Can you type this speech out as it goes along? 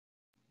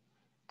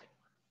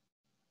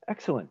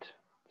Excellent.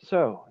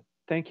 So,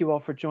 thank you all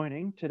for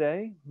joining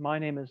today. My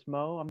name is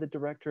Mo. I'm the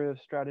Director of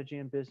Strategy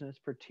and Business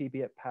for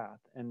TB at Path,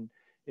 and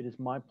it is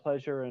my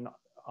pleasure and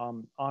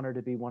honor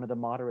to be one of the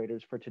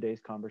moderators for today's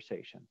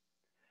conversation.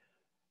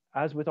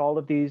 As with all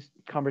of these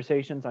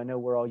conversations, I know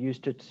we're all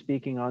used to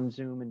speaking on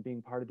Zoom and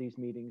being part of these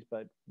meetings,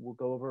 but we'll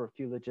go over a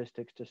few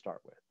logistics to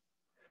start with.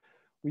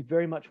 We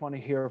very much want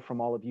to hear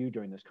from all of you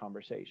during this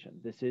conversation.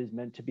 This is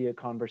meant to be a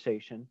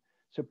conversation,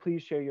 so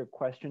please share your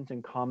questions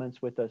and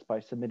comments with us by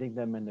submitting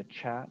them in the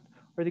chat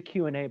or the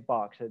Q&A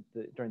box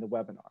during the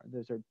webinar.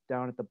 Those are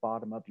down at the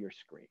bottom of your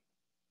screen.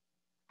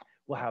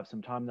 We'll have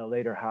some time in the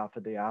later half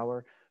of the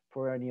hour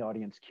for any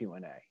audience Q&A,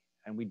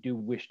 and we do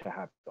wish to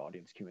have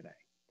audience Q&A.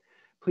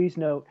 Please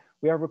note,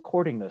 we are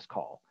recording this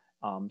call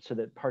so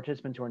that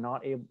participants who are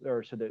not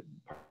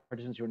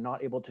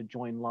able to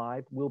join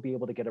live will be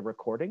able to get a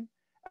recording,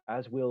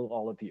 as will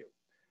all of you.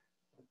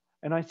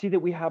 And I see that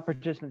we have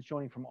participants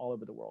joining from all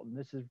over the world. And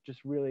this is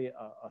just really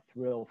a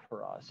thrill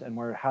for us. And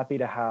we're happy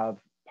to have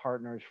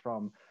partners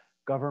from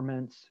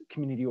governments,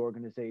 community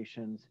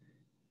organizations,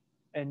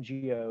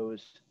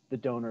 NGOs, the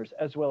donors,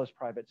 as well as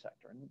private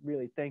sector. And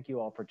really, thank you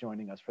all for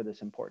joining us for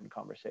this important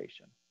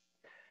conversation.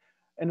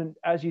 And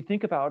as you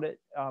think about it,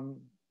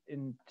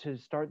 to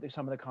start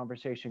some of the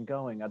conversation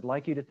going, I'd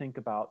like you to think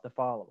about the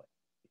following.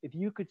 If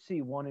you could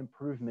see one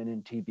improvement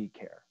in TB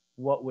care,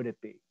 what would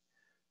it be?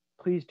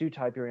 Please do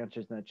type your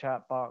answers in the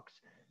chat box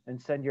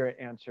and send your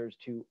answers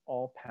to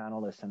all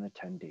panelists and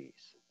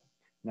attendees.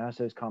 And as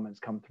those comments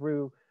come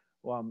through,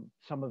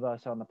 some of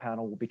us on the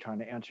panel will be trying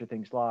to answer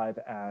things live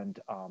and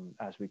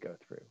as we go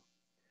through.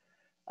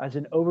 As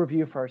an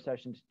overview for our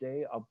session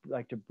today, I'd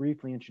like to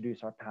briefly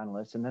introduce our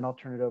panelists, and then I'll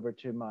turn it over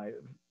to my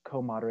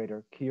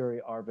co-moderator, Keyuri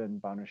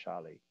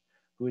Bhanushali,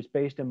 who is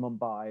based in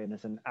Mumbai and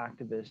is an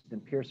activist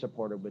and peer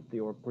supporter with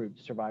the group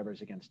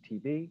Survivors Against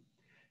TB.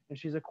 And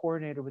she's a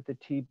coordinator with the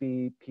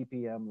TB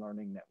PPM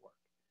Learning Network.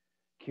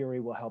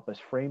 Keyuri will help us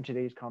frame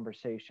today's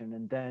conversation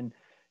and then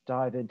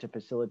dive into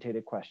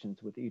facilitated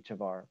questions with each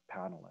of our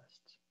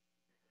panelists.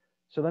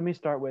 So let me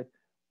start with,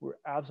 we're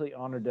absolutely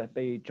honored to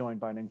be joined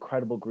by an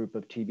incredible group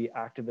of TB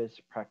activists,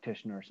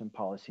 practitioners, and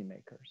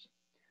policymakers.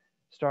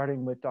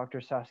 Starting with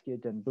Dr. Saskia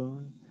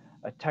Boon,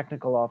 a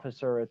technical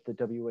officer at the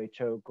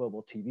WHO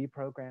Global TB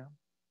Program.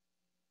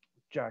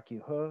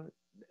 Jacqueline,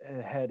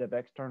 head of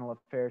external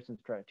affairs and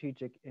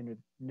strategic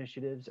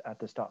initiatives at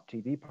the Stop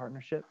TB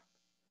Partnership.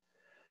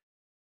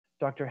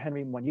 Dr.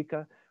 Henry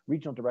Mwanyika,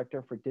 regional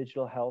director for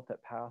digital health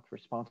at PATH,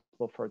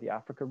 responsible for the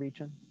Africa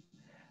region.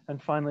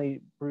 And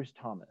finally, Bruce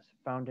Thomas,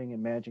 founding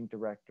and managing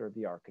director of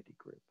the Arcady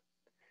Group.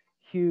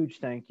 Huge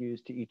thank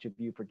yous to each of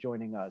you for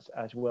joining us,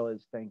 as well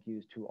as thank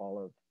yous to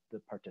all of the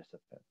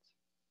participants.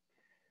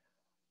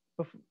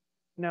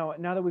 Now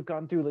that we've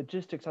gone through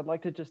logistics, I'd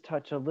like to just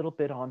touch a little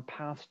bit on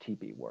past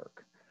TB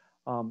work.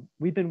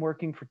 We've been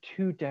working for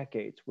 2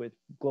 decades with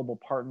global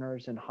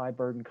partners in high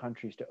burden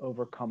countries to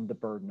overcome the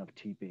burden of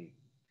TB.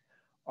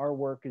 Our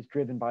work is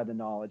driven by the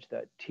knowledge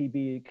that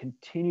TB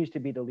continues to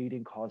be the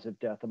leading cause of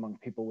death among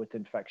people with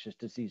infectious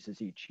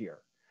diseases each year.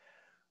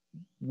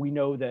 We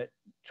know that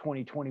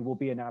 2020 will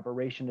be an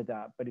aberration to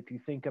that, but if you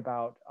think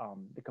about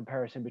the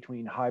comparison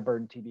between high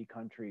burden TB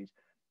countries,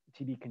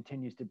 TB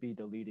continues to be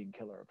the leading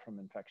killer from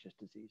infectious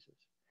diseases.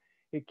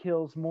 It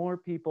kills more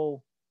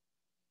people,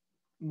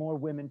 more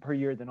women per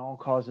year than all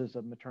causes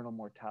of maternal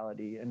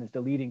mortality, and is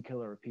the leading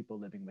killer of people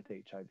living with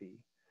HIV.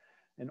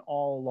 And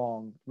all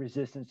along,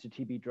 resistance to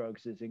TB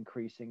drugs is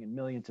increasing and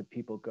millions of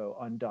people go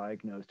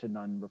undiagnosed and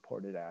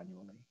unreported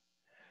annually.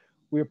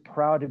 We're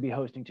proud to be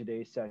hosting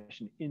today's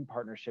session in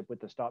partnership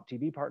with the Stop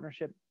TB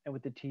Partnership and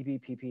with the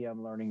TB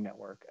PPM Learning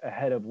Network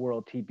ahead of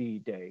World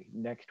TB Day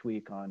next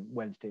week on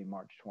Wednesday,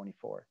 March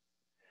 24th.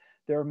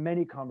 There are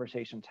many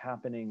conversations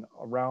happening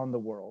around the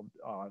world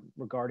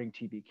regarding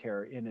TB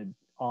care in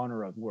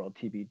honor of World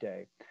TB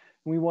Day.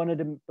 We want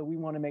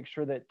to make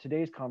sure that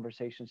today's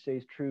conversation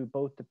stays true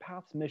both to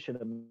PATH's mission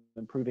of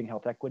improving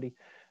health equity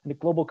and the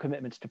global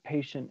commitments to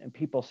patient and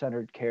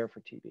people-centered care for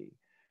TB,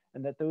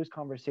 and that those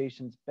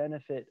conversations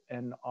benefit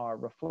and are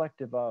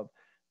reflective of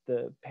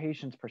the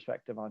patient's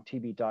perspective on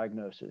TB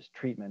diagnosis,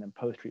 treatment, and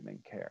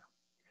post-treatment care.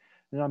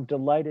 And I'm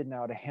delighted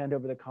now to hand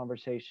over the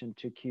conversation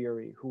to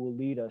Keyuri, who will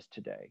lead us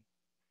today.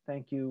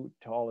 Thank you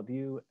to all of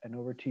you, and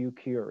over to you,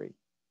 Keyuri.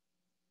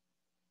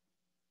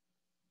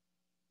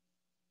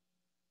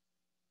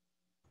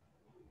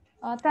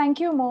 Thank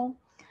you, Mo.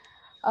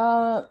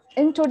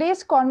 In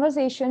today's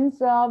conversations,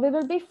 we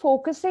will be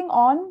focusing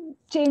on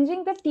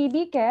changing the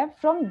TB care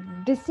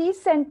from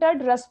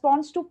disease-centered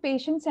response to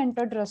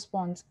patient-centered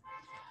response.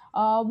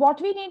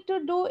 What we need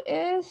to do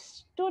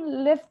is to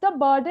lift the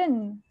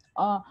burden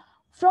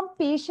from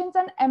patients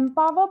and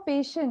empower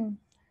patients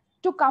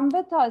to come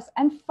with us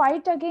and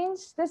fight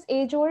against this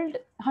age-old,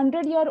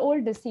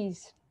 100-year-old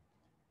disease.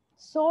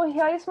 So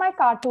here is my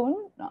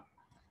cartoon.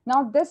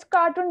 Now, this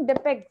cartoon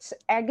depicts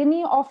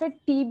agony of a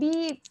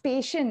TB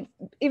patient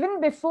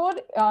even before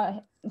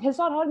his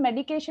or her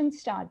medication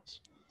starts.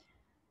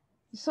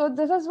 So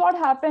this is what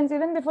happens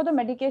even before the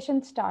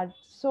medication starts.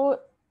 So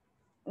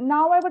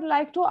now I would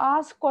like to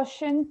ask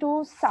question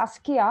to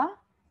Saskia.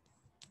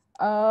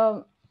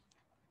 Uh,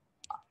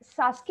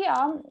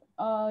 Saskia,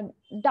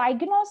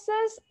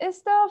 diagnosis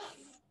is the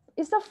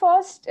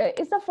first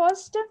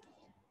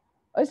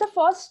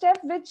step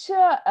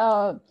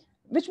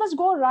which must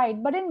go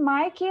right. But in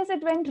my case,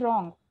 it went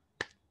wrong.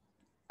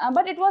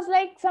 But it was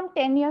like some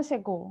 10 years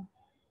ago.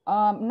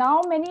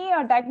 Now many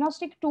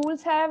diagnostic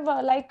tools have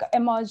like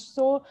emerged.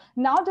 So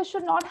now this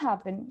should not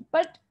happen.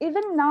 But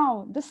even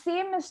now, the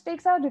same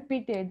mistakes are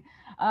repeated.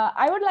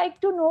 I would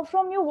like to know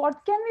from you,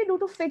 what can we do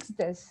to fix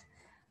this?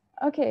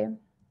 Okay.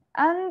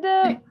 And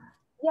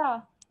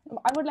yeah,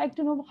 I would like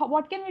to know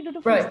what can we do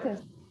to fix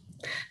this?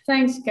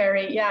 Thanks,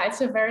 Gary. Yeah,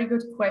 it's a very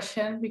good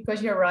question,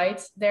 because you're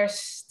right. There's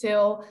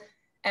still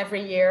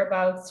every year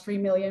about 3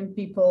 million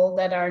people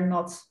that are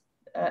not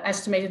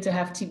estimated to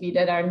have TB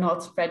that are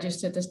not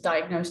registered as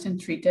diagnosed and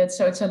treated.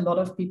 So it's a lot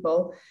of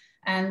people.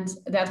 And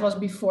that was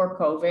before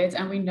COVID.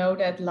 And we know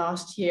that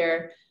last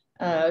year,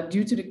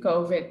 due to the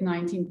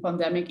COVID-19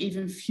 pandemic,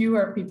 even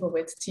fewer people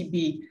with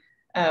TB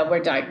were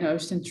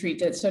diagnosed and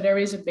treated. So there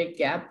is a big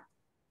gap.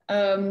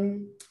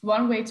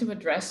 One way to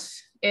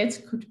address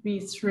it could be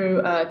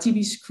through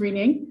TB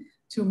screening,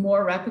 to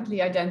more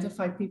rapidly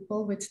identify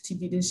people with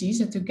TB disease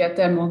and to get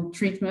them on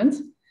treatment.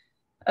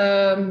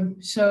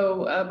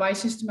 By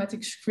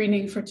systematic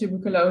screening for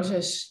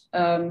tuberculosis,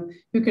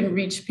 you can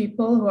reach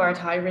people who are at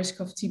high risk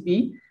of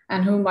TB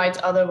and who might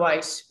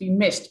otherwise be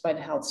missed by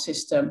the health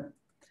system.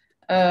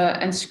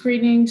 And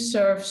screening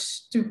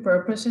serves two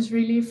purposes,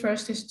 really.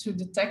 First is to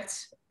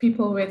detect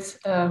people with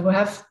who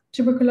have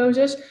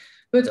tuberculosis,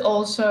 but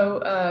also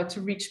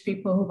to reach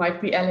people who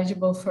might be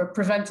eligible for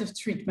preventive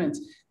treatment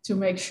to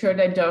make sure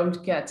they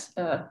don't get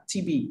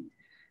TB.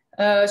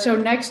 So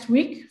next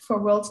week for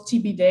World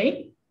TB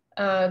Day,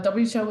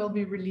 WHO will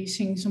be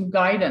releasing some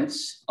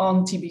guidance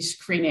on TB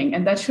screening,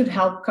 and that should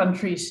help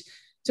countries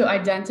to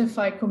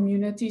identify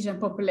communities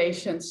and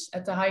populations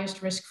at the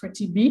highest risk for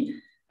TB,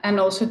 and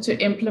also to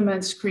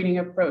implement screening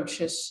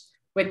approaches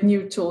with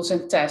new tools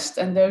and tests.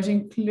 And those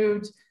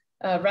include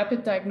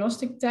rapid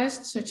diagnostic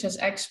tests such as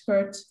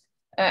Expert,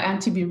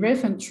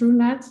 anti-BRIF and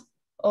TrueNet,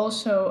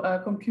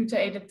 also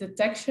computer-aided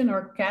detection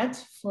or CAD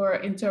for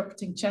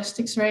interpreting chest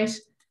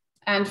X-rays,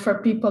 and for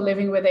people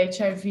living with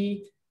HIV,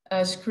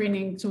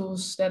 screening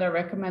tools that are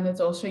recommended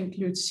also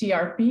include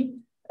CRP,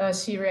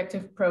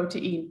 C-reactive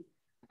protein.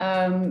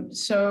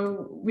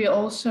 So we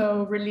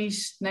also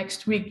release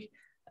next week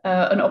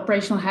an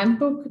operational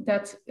handbook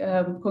that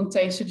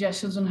contains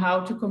suggestions on how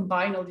to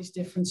combine all these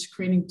different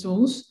screening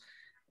tools,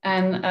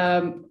 and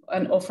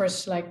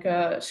offers like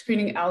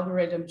screening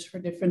algorithms for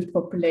different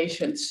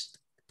populations.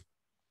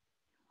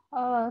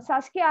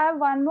 Saskia, I have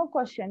one more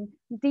question.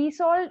 These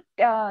all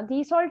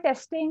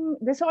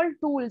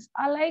tools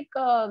are like,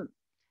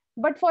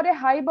 but for a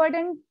high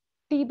burden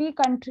TB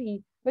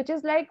country, which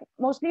is like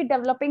mostly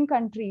developing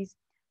countries,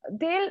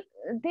 they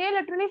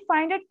literally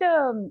find it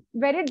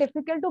very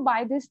difficult to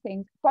buy these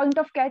things. Point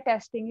of care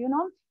testing, you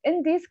know,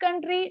 in this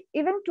country,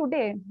 even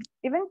today,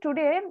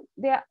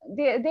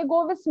 they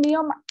go with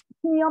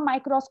smear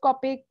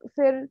microscopic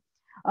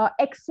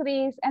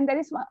X-rays, and there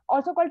is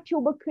also called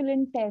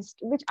tuberculin test,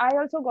 which I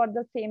also got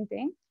the same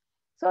thing.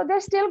 So they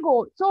still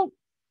go. So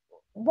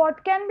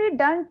what can be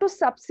done to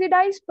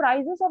subsidize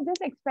prices of this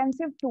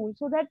expensive tool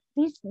so that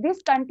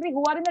this country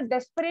who are in a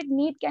desperate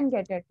need can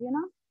get it, you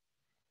know?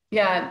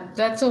 Yeah,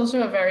 that's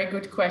also a very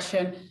good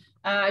question.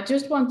 I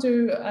just want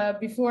to,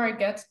 before I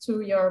get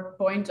to your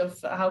point of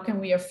how can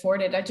we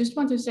afford it, I just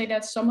want to say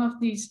that some of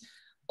these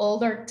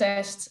older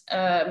tests,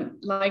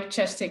 like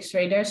chest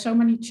X-ray, there are so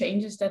many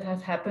changes that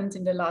have happened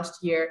in the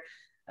last year.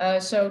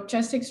 So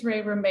chest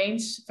X-ray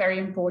remains very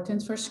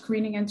important for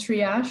screening and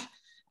triage.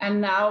 And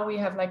now we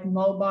have like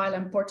mobile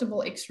and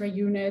portable X-ray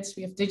units,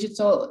 we have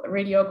digital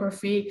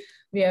radiography,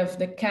 we have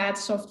the CAD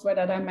software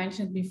that I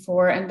mentioned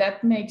before, and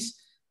that makes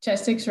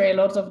chest X-ray a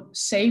lot of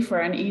safer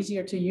and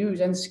easier to use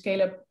and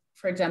scale up,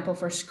 for example,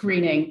 for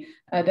screening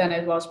than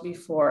it was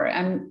before.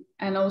 And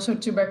also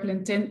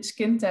tuberculin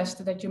skin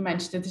test that you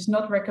mentioned, it is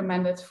not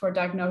recommended for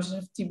diagnosis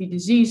of TB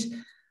disease,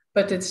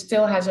 but it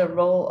still has a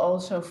role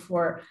also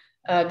for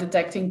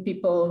detecting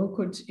people who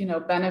could, you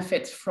know,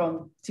 benefit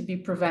from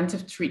TB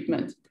preventive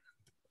treatment.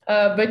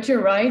 But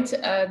you're right,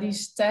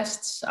 these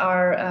tests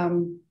are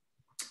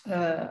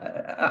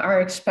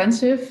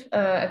expensive.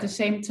 At the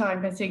same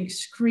time, I think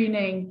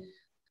screening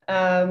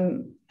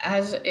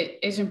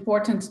is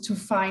important to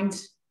find,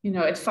 you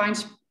know,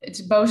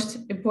 it's both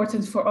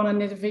important for on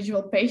an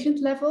individual patient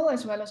level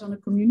as well as on a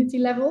community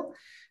level.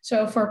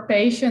 So for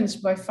patients,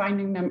 by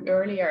finding them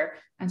earlier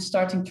and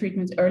starting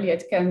treatment early,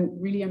 it can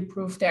really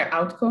improve their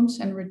outcomes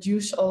and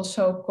reduce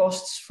also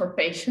costs for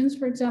patients,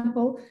 for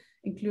example,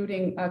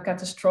 including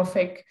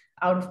catastrophic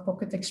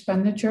out-of-pocket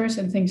expenditures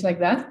and things like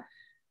that.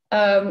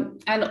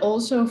 And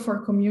also for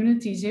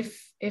communities,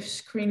 if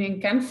screening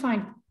can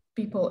find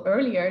people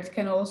earlier, it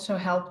can also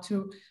help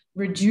to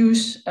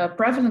reduce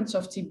prevalence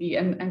of TB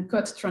and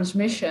cut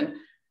transmission,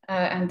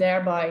 and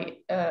thereby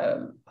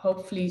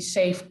hopefully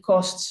save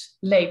costs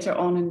later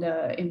on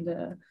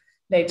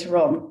later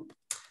on.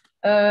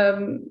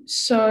 Yeah,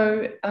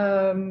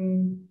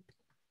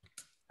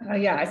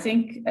 I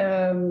think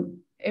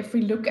if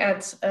we look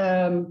at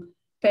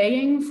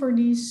paying for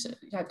these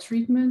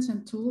treatments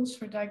and tools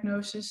for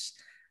diagnosis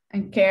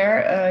and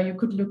care, you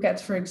could look at,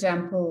 for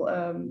example,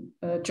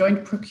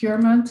 joint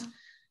procurement,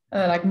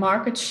 like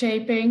market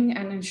shaping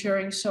and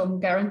ensuring some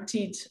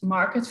guaranteed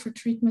market for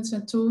treatments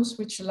and tools,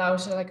 which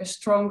allows like a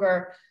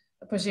stronger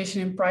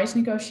position in price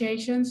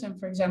negotiations. And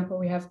for example,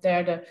 we have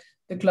there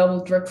the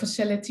Global Drug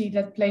Facility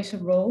that plays a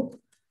role.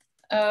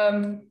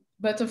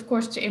 But of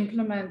course, to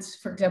implement,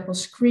 for example,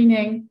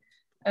 screening,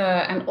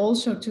 and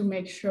also to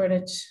make sure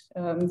that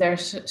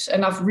there's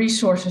enough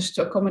resources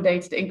to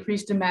accommodate the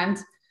increased demand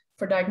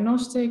for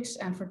diagnostics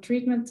and for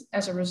treatment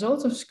as a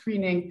result of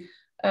screening,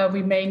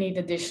 we may need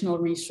additional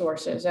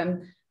resources.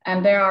 And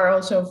there are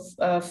also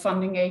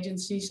funding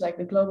agencies like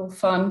the Global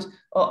Fund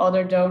or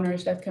other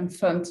donors that can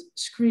fund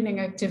screening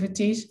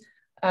activities.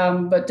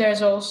 But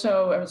there's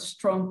also a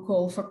strong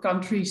call for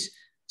countries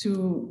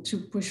to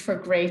push for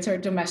greater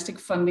domestic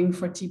funding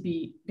for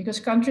TB, because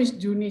countries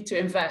do need to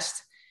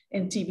invest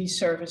in TB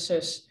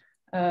services,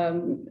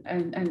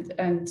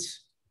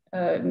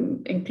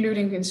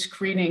 including in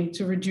screening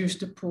to reduce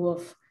the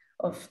pool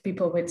of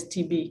people with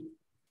TB.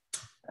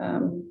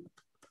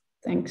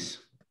 Thanks.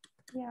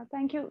 Yeah,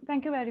 thank you.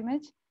 Thank you very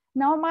much.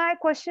 Now my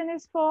question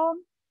is for,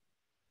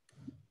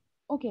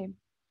 okay.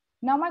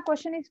 Now my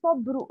question is for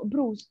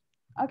Bruce.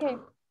 Okay.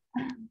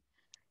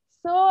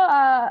 So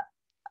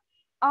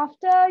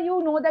after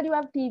you know that you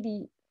have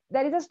TB,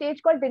 there is a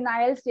stage called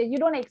denial stage. You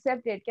don't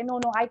accept it.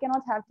 No, I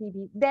cannot have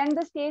TB. Then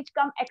the stage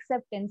come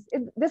acceptance.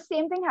 The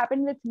same thing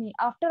happened with me.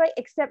 After I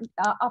accept,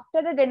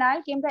 after the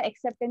denial came the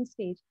acceptance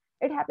stage.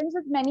 It happens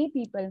with many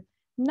people.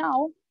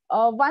 Now,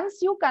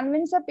 once you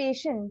convince a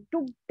patient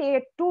to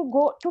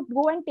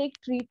go and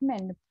take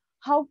treatment,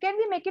 how can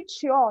we make it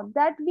sure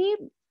that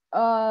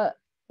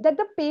that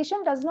the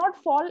patient does not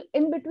fall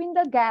in between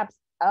the gaps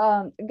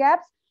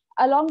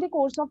along the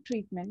course of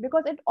treatment,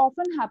 because it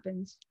often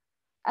happens.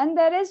 And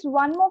there is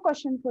one more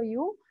question for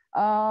you.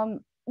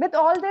 With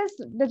all this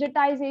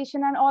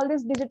digitization and all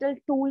these digital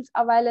tools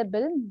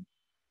available,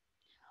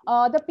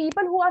 the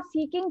people who are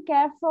seeking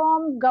care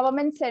from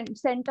government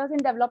centers in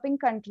developing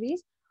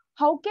countries,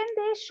 how can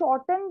they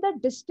shorten the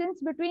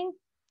distance between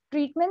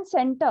treatment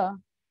center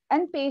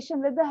and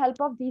patient with the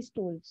help of these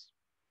tools?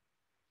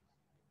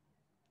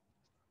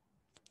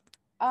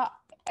 I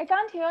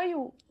can't hear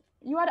you.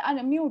 You are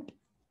unmute.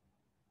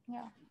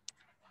 Yeah.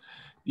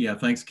 Yeah,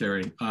 thanks,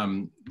 Keyuri.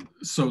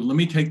 So let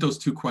me take those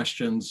two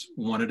questions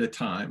one at a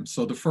time.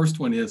 So the first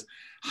one is,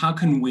 how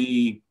can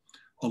we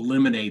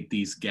eliminate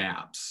these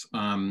gaps?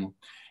 And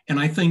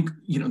I think,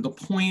 the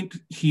point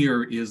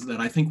here is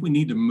that I think we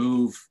need to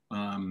move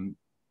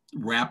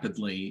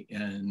rapidly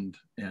and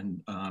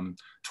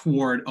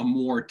toward a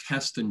more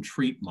test and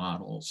treat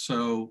model.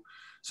 So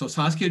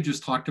Saskia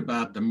just talked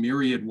about the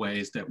myriad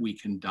ways that we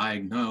can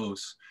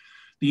diagnose.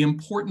 The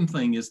important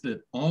thing is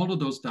that all of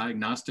those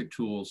diagnostic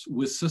tools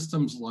with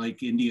systems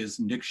like India's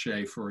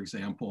Nikshay, for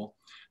example,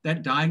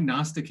 that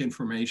diagnostic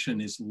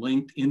information is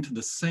linked into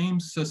the same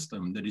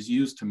system that is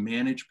used to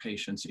manage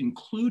patients,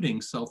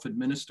 including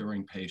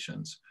self-administering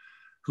patients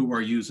who are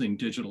using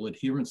digital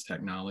adherence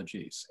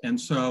technologies. And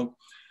so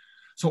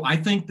I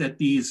think that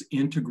these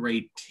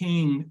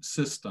integrating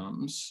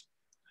systems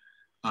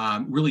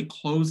really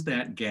close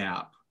that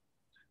gap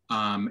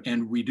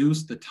and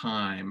reduce the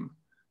time,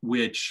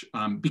 which,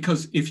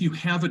 because if you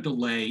have a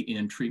delay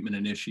in treatment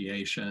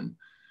initiation,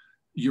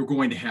 you're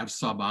going to have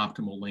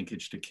suboptimal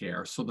linkage to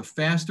care. So the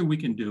faster we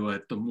can do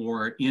it, the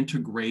more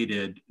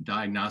integrated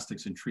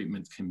diagnostics and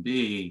treatments can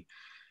be,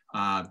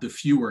 the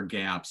fewer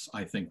gaps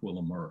I think will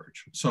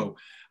emerge. So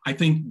I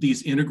think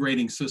these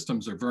integrating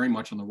systems are very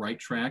much on the right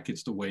track.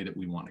 It's the way that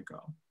we want to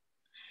go.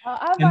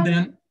 And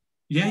then,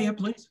 yeah,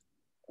 please.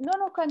 No,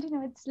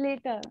 continue. It's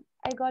later.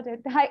 I got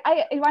it.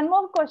 One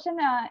more question.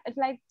 It's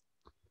like,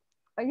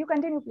 you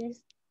continue,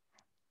 please.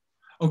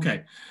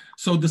 Okay.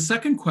 So the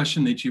second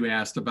question that you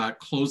asked about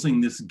closing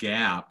this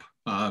gap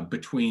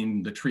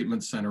between the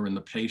treatment center and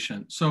the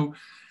patient. So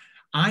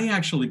I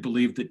actually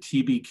believe that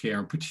TB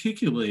care,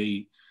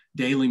 particularly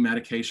daily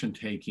medication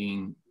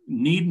taking,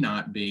 need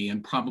not be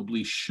and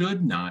probably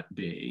should not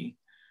be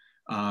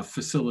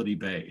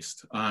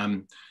facility-based.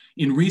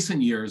 In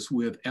recent years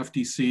with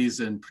FDCs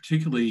and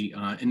particularly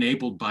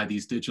enabled by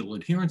these digital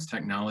adherence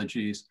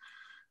technologies,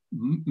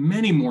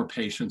 many more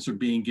patients are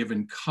being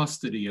given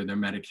custody of their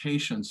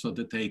medication so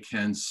that they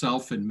can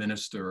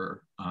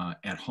self-administer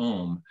at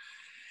home.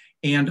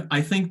 And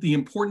I think the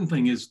important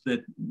thing is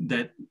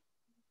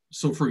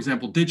so for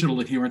example,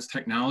 digital adherence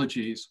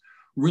technologies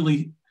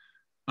really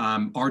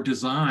are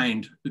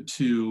designed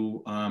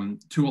to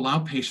allow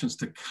patients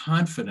to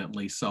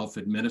confidently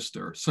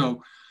self-administer.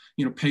 So,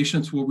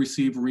 patients will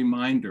receive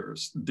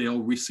reminders,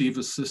 they'll receive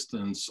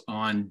assistance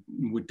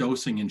with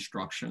dosing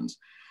instructions.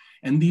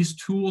 And these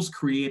tools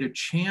create a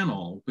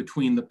channel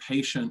between the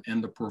patient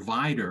and the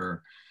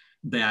provider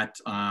that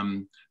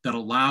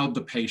allowed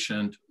the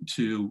patient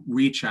to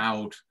reach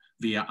out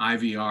via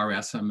IVR,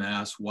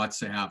 SMS,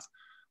 WhatsApp,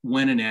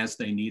 when and as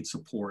they need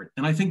support.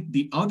 And I think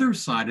the other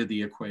side of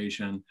the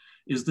equation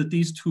is that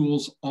these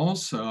tools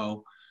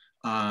also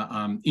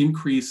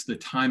increase the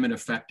time and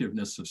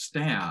effectiveness of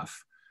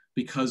staff,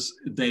 because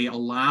they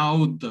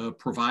allow the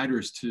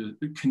providers to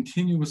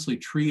continuously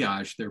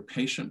triage their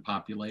patient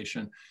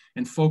population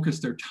and focus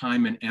their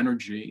time and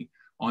energy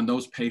on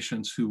those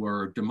patients who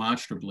are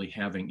demonstrably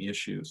having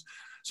issues.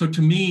 So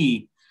to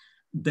me,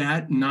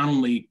 that not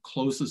only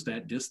closes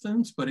that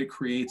distance, but it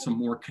creates a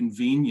more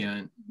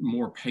convenient,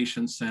 more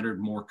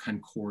patient-centered, more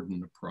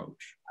concordant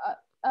approach.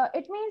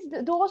 It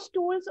means those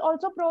tools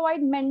also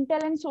provide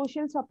mental and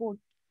social support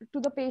to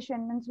the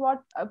patient. Means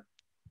what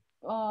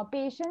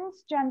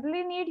patients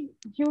generally need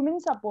human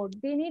support.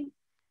 They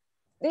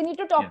need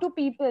to talk to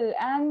people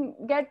and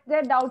get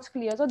their doubts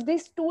clear. So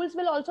these tools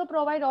will also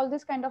provide all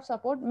this kind of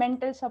support,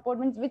 mental support,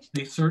 which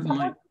they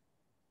certainly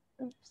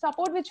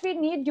support which we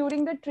need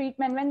during the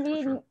treatment when we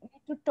need to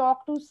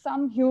talk to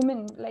some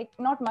human, like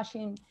not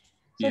machine.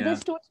 So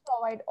these tools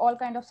provide all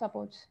kind of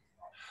supports.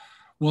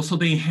 Well, so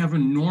they have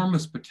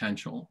enormous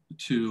potential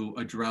to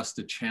address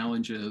the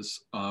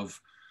challenges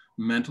of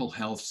mental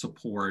health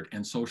support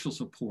and social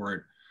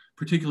support,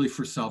 particularly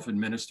for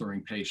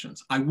self-administering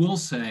patients. I will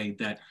say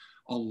that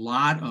a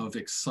lot of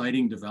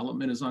exciting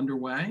development is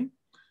underway.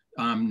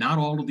 Not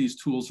all of these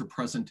tools are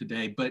present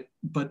today, but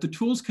the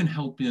tools can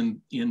help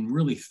in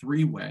really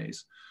three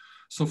ways.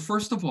 So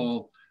first of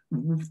all,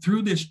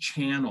 through this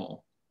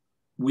channel,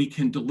 we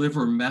can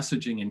deliver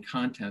messaging and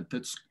content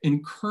that's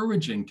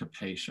encouraging to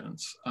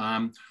patients,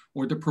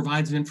 or that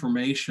provides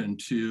information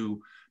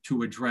to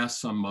address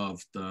some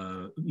of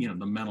the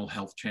mental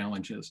health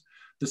challenges.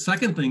 The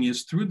second thing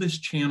is, through this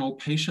channel,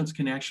 patients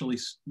can actually,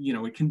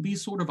 it can be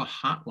sort of a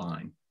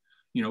hotline,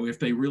 if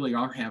they really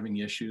are having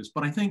issues.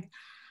 But I think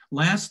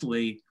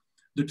lastly,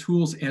 the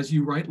tools, as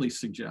you rightly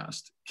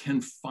suggest,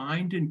 can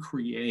find and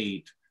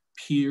create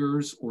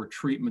peers or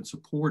treatment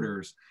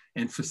supporters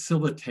and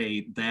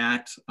facilitate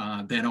that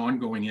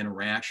ongoing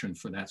interaction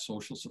for that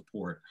social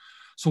support.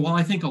 So while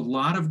I think a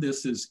lot of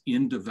this is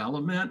in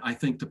development, I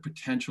think the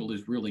potential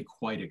is really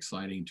quite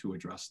exciting to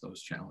address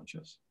those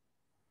challenges.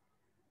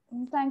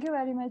 Thank you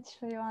very much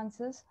for your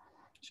answers.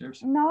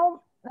 Cheers.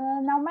 Now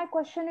my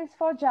question is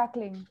for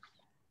Jacqueline.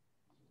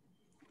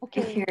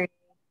 Okay.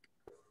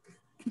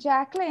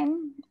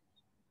 Jacqueline,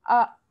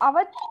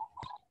 our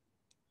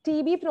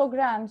TB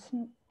programs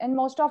in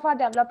most of our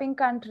developing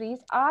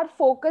countries are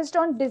focused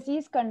on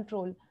disease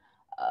control.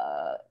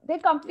 They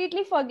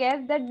completely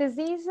forget that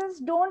diseases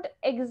don't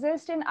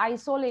exist in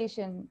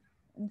isolation.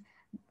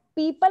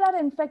 People are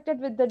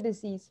infected with the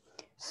disease.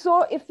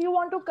 So if you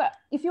want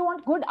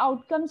good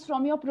outcomes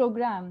from your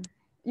program,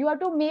 you have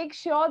to make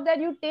sure that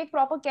you take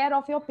proper care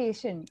of your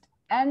patient,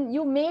 and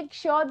you make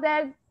sure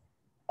that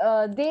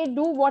they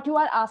do what you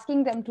are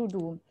asking them to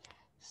do.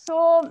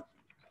 So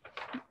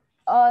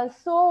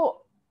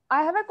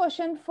I have a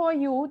question for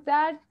you,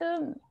 that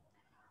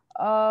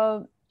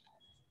how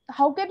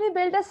can we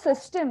build a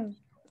system?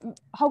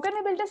 How can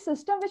we build a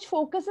system which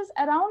focuses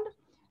around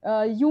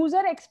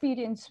user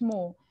experience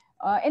more?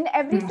 In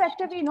every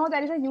sector, we know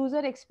there is a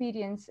user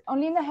experience.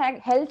 Only in the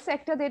health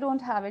sector, they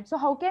don't have it. So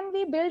how can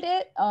we build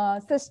a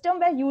system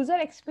where user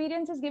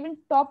experience is given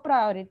top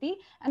priority?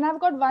 And I've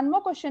got one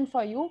more question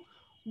for you.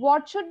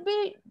 What should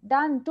be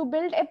done to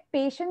build a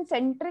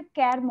patient-centric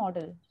care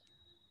model?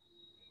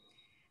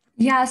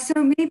 Yeah, so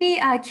maybe,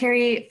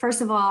 Keyuri,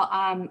 first of all,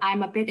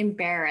 I'm a bit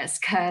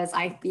embarrassed because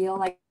I feel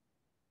like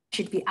I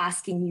should be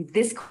asking you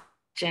this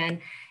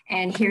question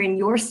and hearing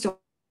your story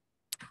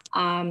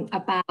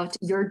about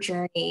your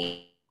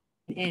journey.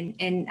 And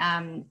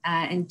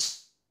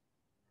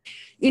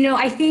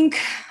I think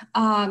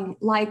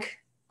like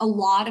a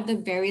lot of the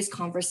various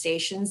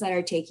conversations that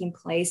are taking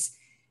place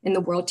in the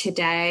world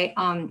today,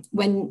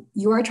 when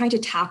you are trying to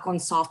tackle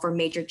and solve for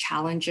major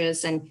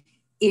challenges and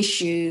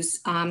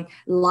issues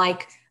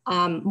like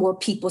more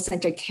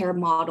people-centered care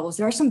models,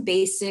 there are some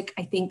basic,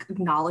 I think,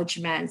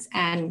 acknowledgements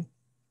and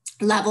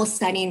level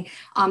setting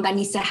that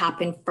needs to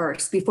happen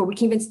first before we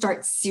can even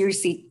start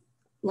seriously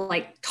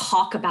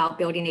talk about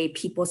building a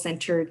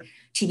people-centered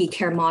TB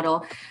care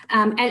model.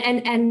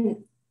 And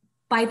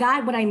by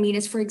that, what I mean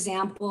is, for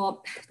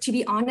example, to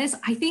be honest,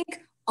 I think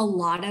a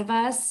lot of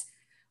us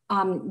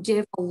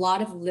give a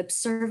lot of lip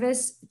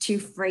service to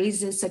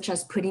phrases such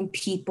as putting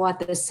people at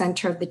the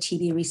center of the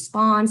TB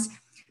response,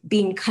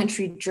 being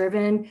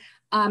country-driven.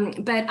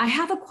 But I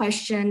have a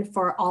question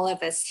for all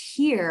of us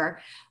here,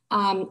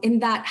 in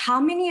that how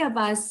many of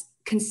us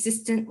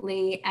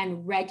consistently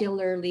and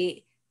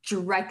regularly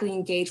directly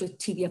engage with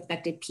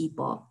TB-affected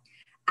people,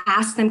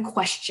 ask them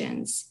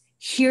questions,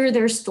 hear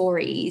their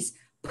stories,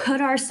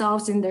 put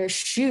ourselves in their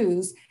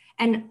shoes,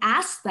 and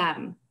ask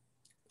them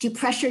to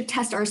pressure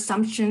test our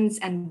assumptions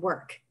and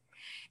work?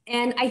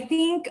 And I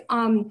think,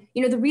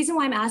 the reason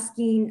why I'm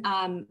asking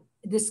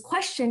this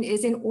question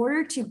is, in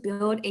order to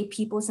build a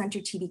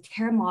people-centered TB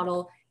care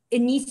model, it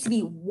needs to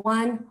be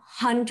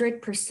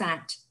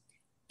 100%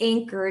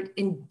 anchored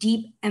in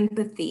deep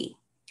empathy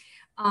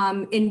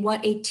in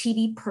what a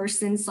TB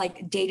person's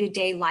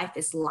day-to-day life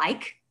is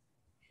like.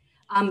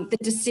 the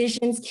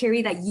decisions,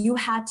 Keyuri, that you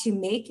had to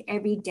make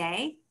every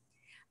day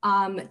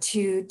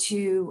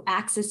to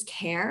access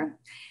care,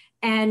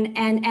 and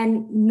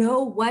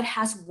know what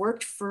has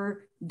worked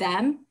for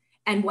them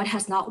and what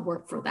has not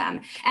worked for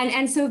them.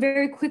 And so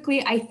very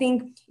quickly, I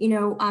think,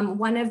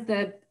 one of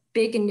the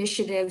big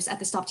initiatives at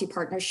the Stop TB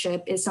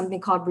Partnership is something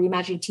called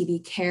Reimagining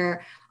TB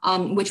Care,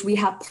 which we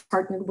have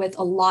partnered with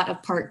a lot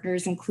of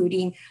partners,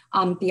 including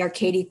the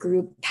Arcady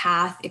Group,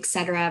 PATH, et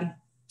cetera.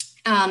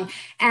 And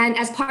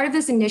as part of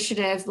this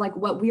initiative, like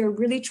what we are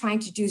really trying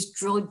to do is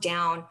drill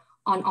down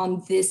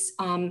on this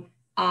kind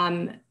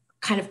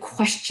of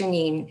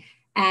questioning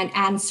and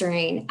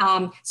answering.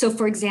 So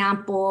for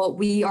example,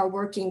 we are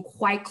working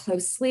quite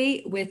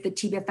closely with the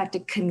TB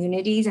affected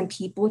communities and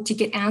people to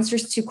get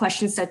answers to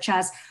questions such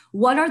as,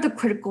 what are the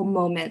critical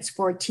moments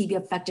for a TB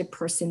affected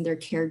person in their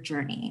care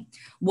journey?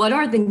 What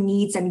are the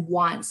needs and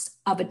wants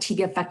of a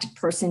TB affected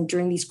person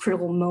during these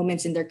critical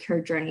moments in their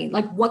care journey?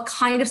 Like what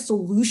kind of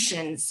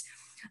solutions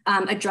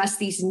address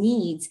these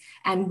needs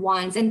and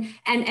wants? And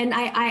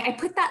I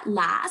put that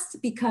last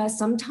because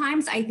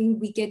sometimes I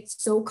think we get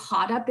so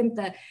caught up in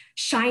the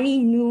shiny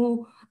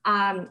new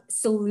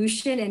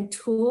solution and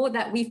tool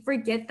that we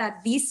forget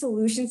that these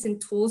solutions and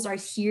tools are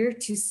here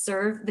to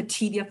serve the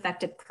TB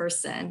affected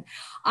person.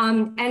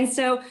 And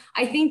so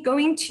I think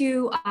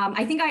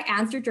I think I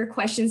answered your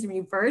questions in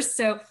reverse.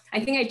 So I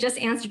think I just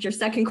answered your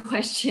second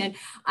question.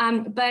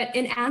 But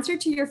in answer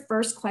to your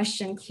first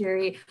question,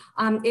 Keyuri,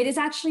 it is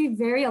actually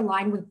very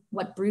aligned with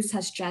what Bruce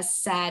has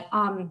just said.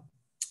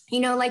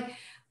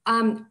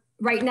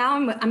 Right now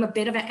I'm a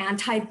bit of an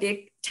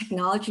anti-big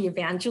technology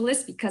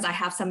evangelist because I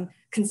have some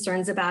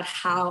concerns about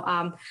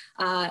how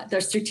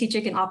their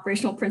strategic and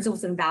operational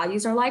principles and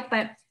values are like.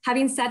 But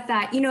having said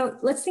that,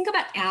 let's think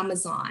about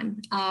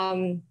Amazon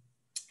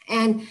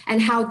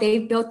and how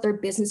they've built their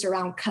business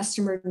around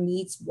customer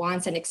needs,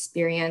 wants, and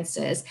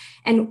experiences.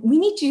 And we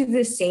need to do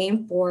the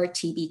same for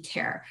TB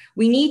care.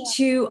 We need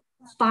to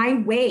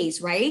find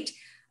ways, right,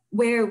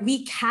 where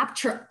we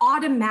capture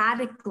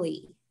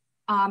automatically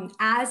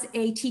as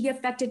a TB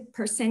affected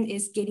person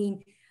is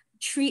getting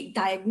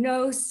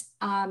diagnosed,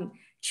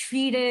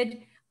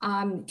 treated,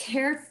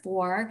 cared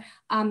for,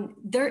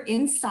 their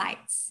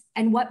insights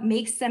and what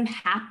makes them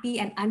happy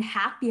and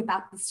unhappy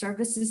about the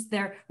services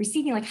they're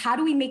receiving. Like, how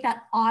do we make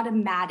that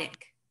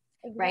automatic,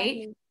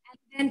 right?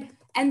 And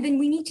then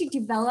we need to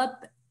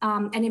develop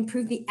and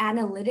improve the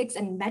analytics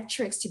and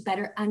metrics to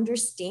better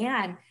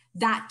understand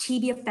that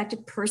TB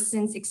affected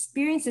person's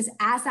experiences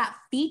as that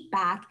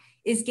feedback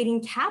is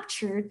getting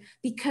captured,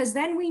 because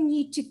then we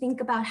need to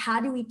think about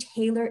how do we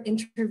tailor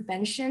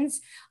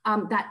interventions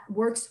that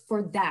works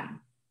for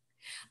them.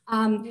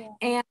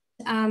 And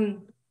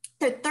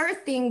the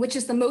third thing, which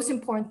is the most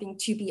important thing,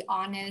 to be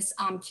honest,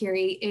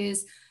 Keyuri,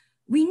 is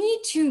we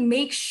need to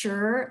make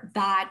sure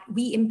that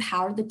we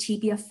empower the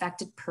TB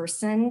affected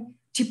person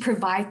to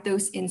provide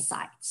those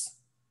insights.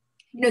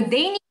 They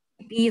need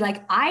to be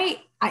like,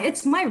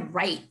 it's my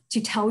right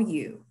to tell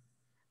you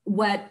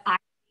what I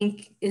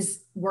think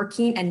is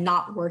working and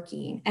not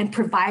working, and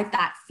provide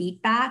that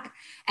feedback,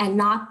 and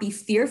not be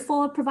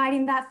fearful of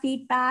providing that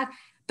feedback,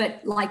 but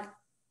like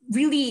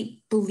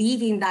really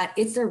believing that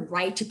it's their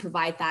right to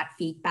provide that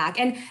feedback.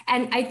 And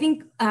I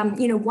think,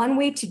 one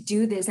way to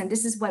do this, and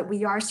this is what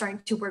we are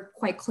starting to work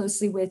quite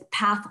closely with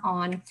PATH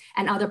on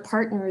and other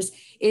partners,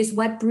 is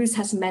what Bruce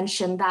has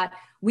mentioned, that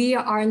we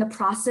are in the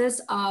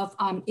process of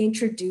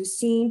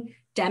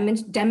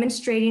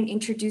demonstrating,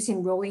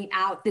 introducing, rolling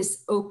out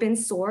this open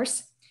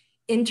source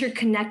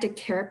interconnected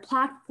care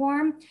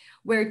platform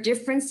where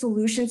different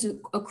solutions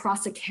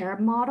across a care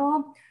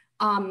model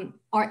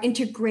are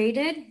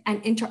integrated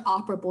and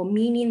interoperable,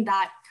 meaning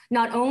that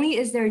not only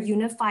is there a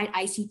unified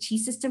ICT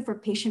system for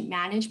patient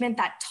management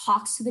that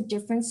talks to the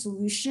different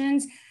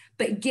solutions,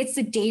 but gets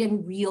the data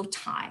in real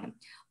time.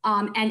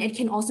 And it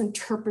can also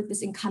interpret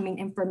this incoming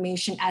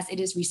information as it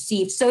is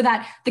received, so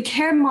that the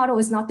care model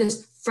is not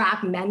this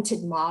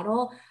fragmented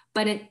model,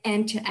 but an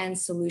end-to-end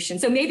solution.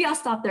 So maybe I'll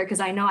stop there because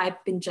I know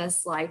I've been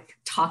just like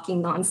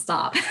talking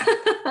nonstop.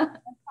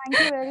 Thank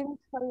you very much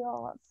for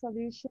your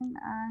solution.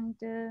 And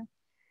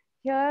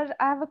here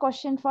I have a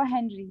question for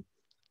Henry.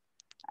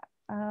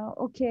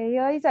 Okay,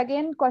 here is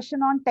again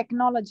question on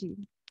technology.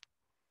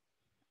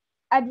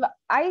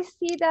 I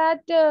see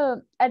that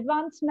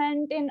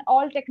advancement in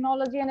all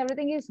technology and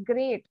everything is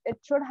great. It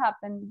should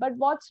happen. But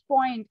what's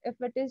point if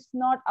it is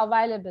not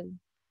available?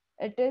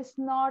 It is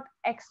not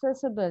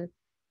accessible.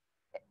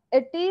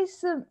 It is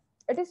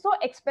so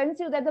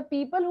expensive that the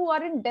people who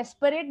are in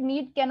desperate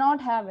need cannot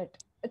have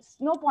it. It's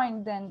no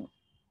point then.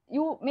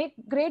 You make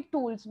great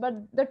tools, but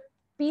the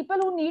people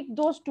who need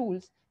those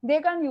tools,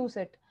 they can't use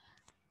it.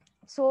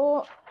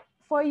 So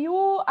for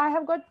you, I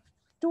have got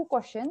two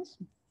questions.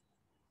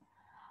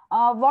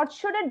 What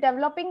should a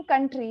developing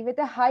country with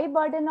a high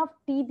burden of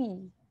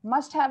TB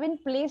must have in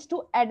place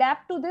to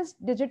adapt to this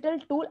digital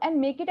tool and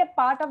make it a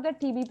part of the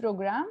TB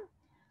program?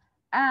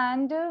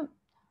 And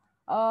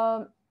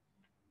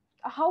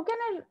how can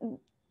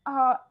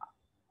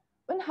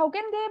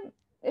they,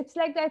 it's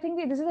like, I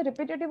think this is a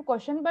repetitive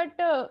question,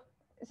 but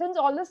since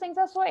all these things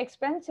are so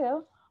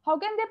expensive, how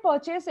can they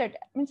purchase it?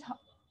 Means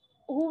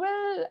who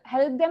will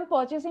help them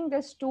purchasing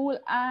this tool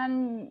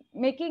and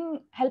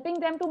helping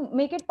them to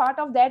make it part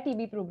of their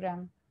TB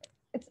program?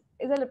 It's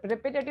a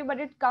repetitive, but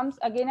it comes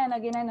again and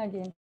again and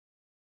again.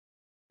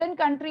 Certain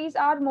countries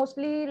are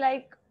mostly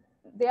like,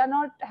 they are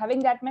not having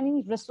that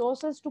many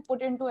resources to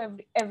put into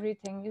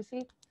everything, you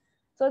see.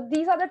 So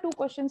these are the two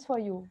questions for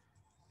you.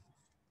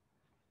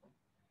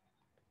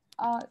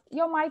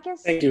 Your mic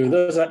is... Thank you.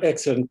 Those are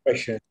excellent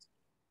questions.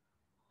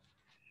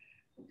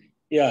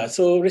 Yeah,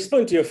 so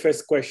respond to your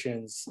first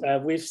questions.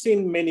 We've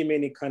seen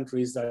many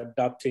countries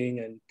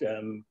adopting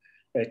and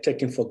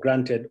taking for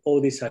granted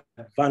all these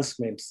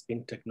advancements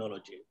in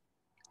technology.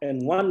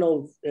 And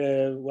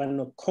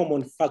one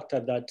common factor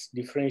that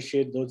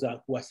differentiates those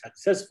who are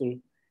successful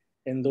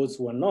and those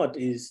who are not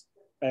is,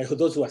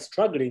 those who are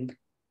struggling,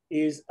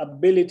 is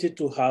ability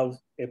to have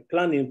a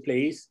plan in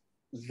place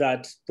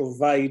that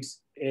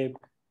provides a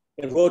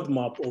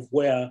roadmap of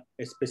where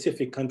a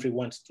specific country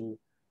wants to,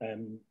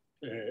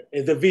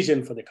 the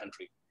vision for the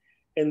country.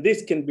 And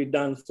this can be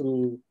done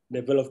through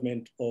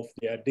development of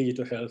their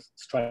digital health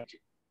strategy.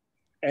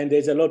 And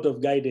there's a lot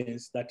of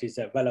guidance that is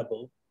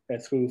available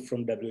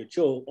from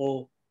WHO,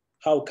 or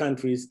how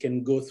countries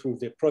can go through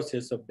the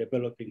process of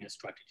developing a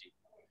strategy.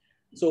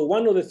 So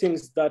one of the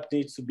things that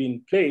needs to be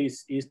in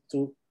place is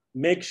to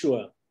make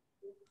sure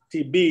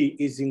TB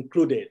is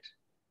included,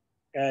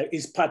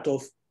 is part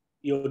of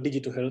your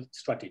digital health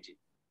strategy.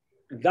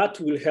 That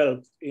will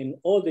help in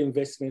all the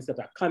investments that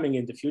are coming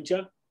in the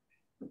future.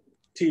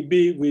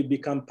 TB will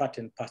become part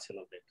and parcel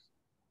of it.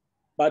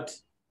 But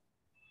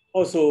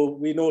also,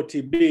 we know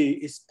TB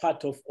is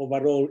part of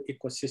overall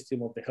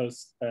ecosystem of the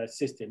health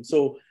system.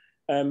 So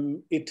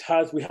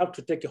we have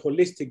to take a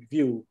holistic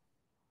view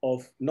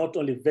of not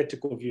only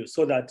vertical view,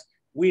 so that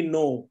we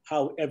know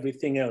how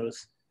everything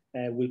else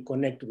will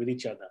connect with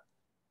each other.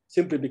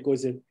 Simply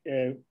because a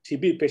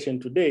TB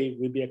patient today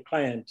will be a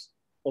client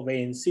of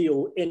ANC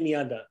or any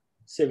other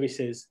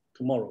services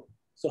tomorrow.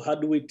 So how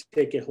do we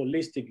take a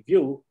holistic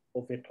view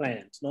of a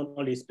client, not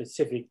only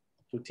specific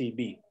to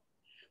TB?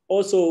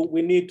 Also,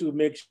 we need to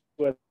make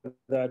sure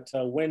that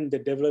when the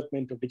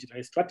development of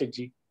digital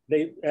strategy,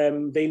 they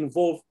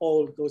involve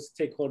all those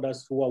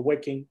stakeholders who are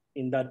working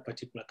in that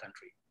particular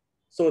country,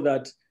 so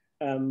that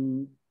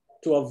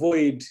to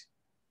avoid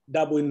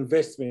double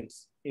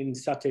investments in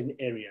certain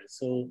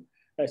areas.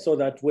 So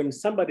that when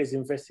somebody is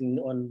investing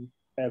on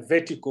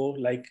vertical,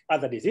 like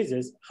other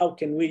diseases, how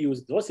can we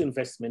use those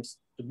investments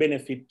to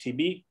benefit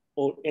TB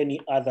or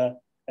any other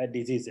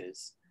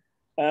diseases?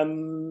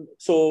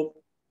 So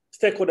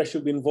stakeholders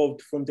should be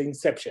involved from the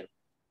inception.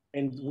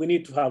 And we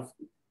need to have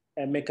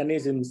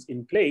mechanisms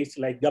in place,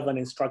 like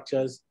governance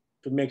structures,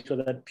 to make sure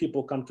that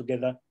people come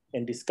together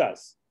and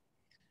discuss.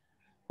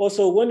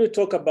 Also, when we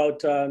talk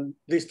about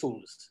these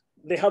tools,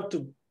 they have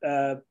to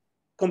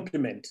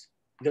complement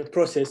the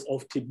process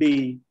of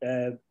TB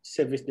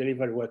service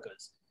delivery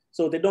workers.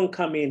 So they don't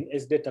come in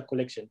as data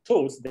collection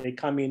tools, they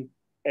come in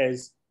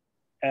as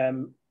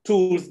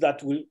tools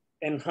that will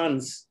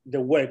enhance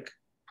the work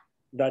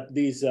that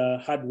these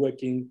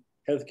hardworking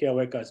healthcare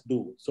workers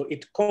do. So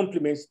it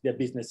complements their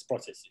business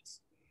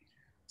processes.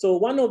 So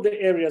one of the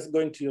areas,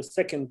 going to your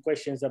second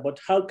question, is about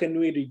how can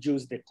we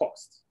reduce the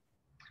cost?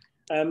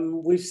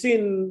 We've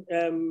seen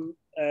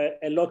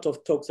a lot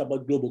of talks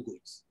about global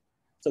goods.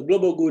 So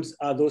global goods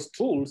are those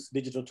tools,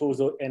 digital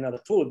tools or another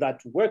tool that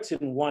works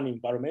in one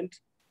environment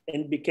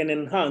and can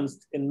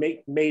enhanced and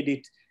made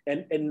it,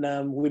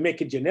 and we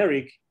make it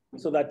generic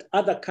so that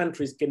other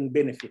countries can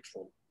benefit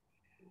from.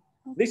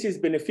 This is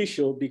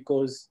beneficial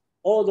because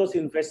all those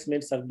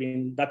investments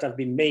that have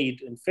been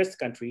made in first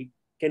country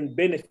can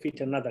benefit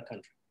another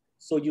country.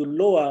 So you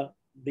lower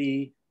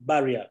the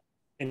barrier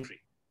entry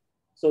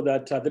so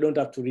that they don't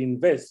have to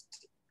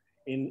reinvest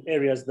in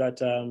areas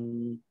that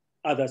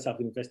others have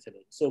invested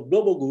in. So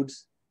global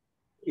goods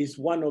is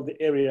one of the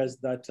areas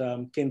that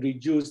can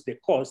reduce the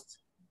cost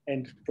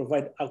and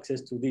provide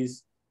access to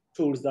these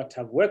tools that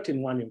have worked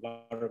in one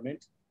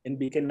environment and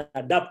become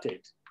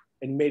adapted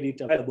and made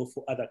it available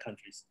for other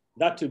countries.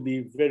 That will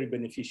be very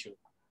beneficial.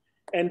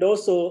 And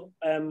also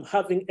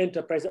having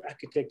enterprise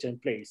architecture in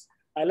place.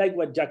 I like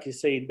what Jackie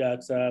said,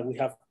 that we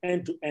have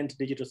end-to-end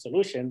digital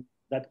solution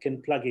that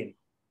can plug in.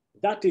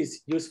 That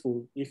is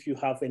useful if you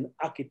have an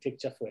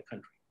architecture for a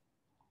country,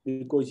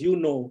 because you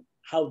know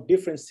how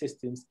different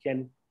systems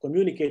can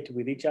communicate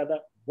with each other,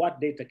 what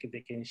data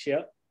they can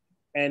share,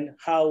 and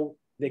how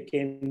they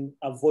can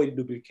avoid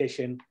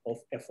duplication of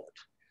effort.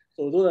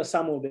 So those are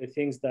some of the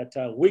things that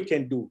we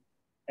can do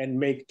and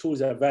make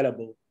tools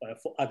available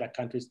for other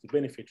countries to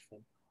benefit from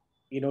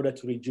in order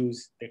to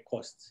reduce the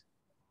costs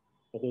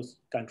for those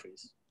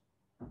countries.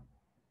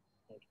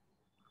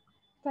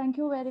 Thank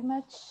you very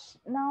much.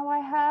 Now I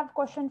have a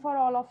question for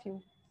all of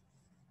you.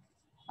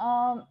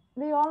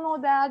 We all know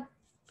that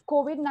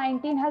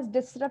COVID-19 has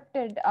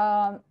disrupted,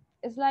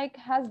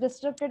 has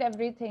disrupted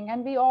everything,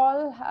 and we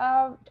all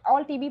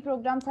TB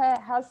programs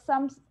has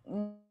some,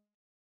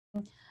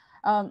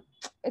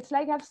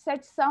 have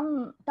set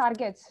some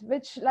targets,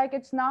 which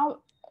it's now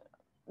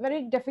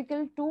very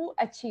difficult to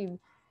achieve.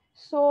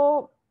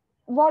 So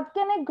what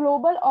can a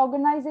global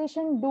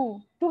organization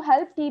do to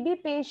help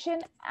TB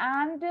patient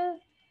and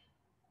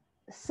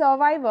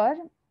survivor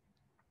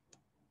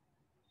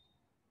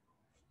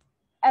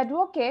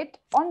advocate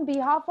on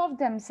behalf of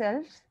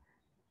themselves?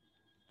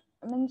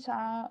 I mean,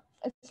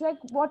 it's like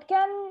what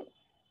I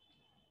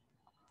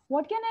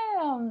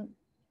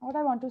what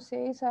I want to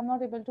say is I'm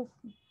not able to.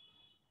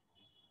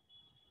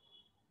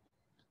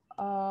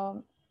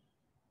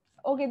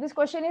 Okay, this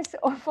question is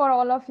for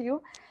all of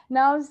you.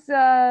 Now,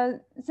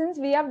 since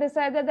we have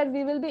decided that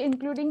we will be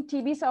including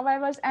TB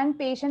survivors and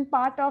patient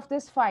part of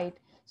this fight,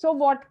 so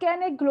what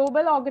can a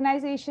global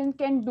organization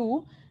can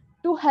do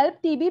to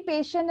help TB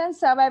patient and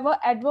survivor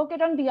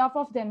advocate on behalf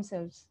of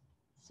themselves?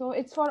 So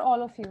it's for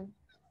all of you.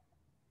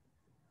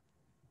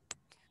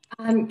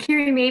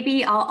 Keyuri,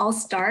 maybe I'll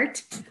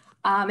start.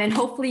 And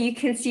hopefully you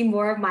can see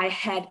more of my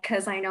head,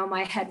 because I know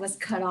my head was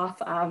cut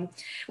off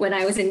when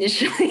I was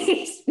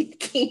initially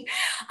speaking.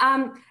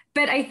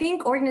 But I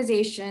think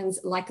organizations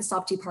like the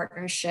SOPT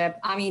Partnership,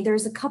 I mean,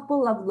 there's a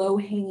couple of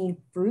low-hanging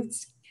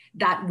fruits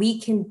that we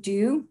can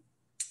do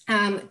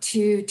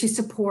to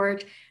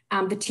support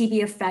the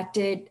TB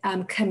affected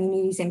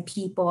communities and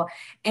people.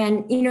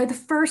 And, you know, the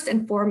first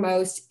and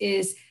foremost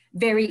is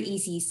very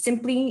easy,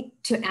 simply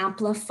to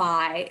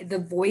amplify the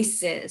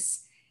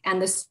voices and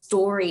the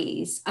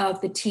stories of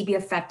the TB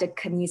affected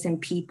communities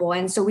and people.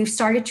 And so we've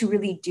started to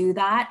really do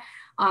that.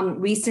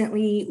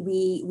 Recently,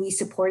 we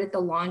supported the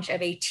launch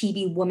of a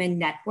TB Women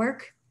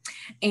Network.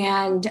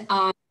 And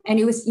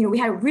it was, you know, we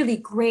had a really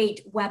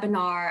great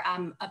webinar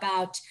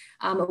about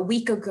a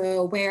week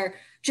ago, where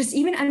just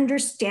even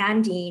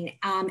understanding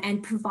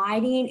and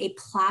providing a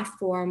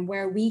platform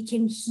where we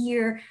can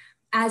hear,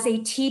 as a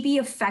TB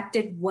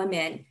affected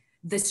woman,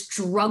 the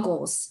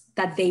struggles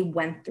that they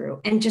went through,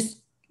 and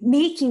just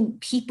making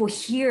people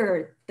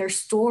hear their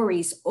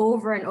stories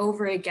over and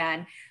over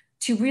again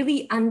to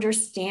really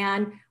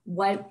understand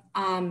what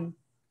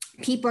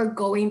people are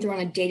going through on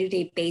a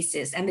day-to-day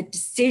basis, and the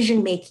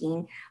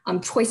decision-making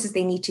choices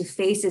they need to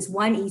face is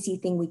one easy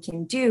thing we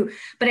can do.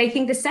 But I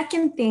think the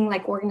second thing,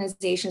 like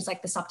organizations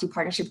like the SOPT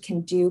Partnership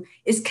can do,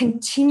 is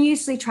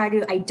continuously try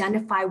to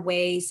identify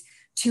ways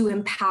to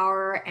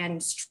empower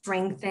and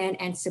strengthen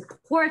and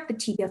support the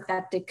TB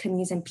affected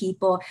communities and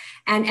people,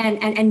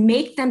 and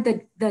make them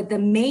the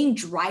main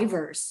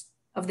drivers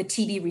of the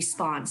TB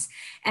response.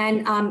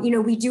 And you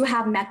know, we do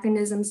have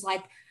mechanisms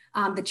like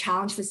the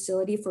Challenge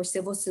Facility for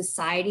Civil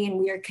Society, and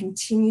we are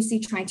continuously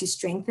trying to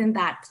strengthen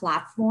that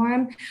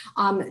platform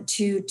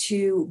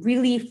to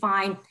really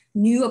find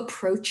new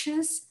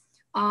approaches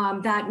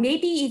that may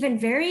be even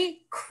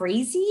very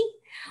crazy,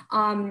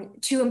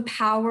 to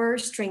empower,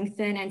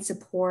 strengthen, and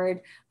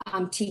support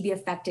TB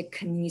affected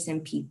communities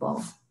and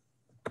people.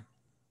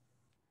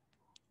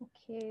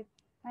 Okay,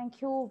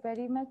 thank you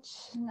very much.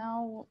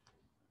 Now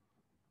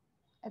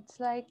it's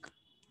like,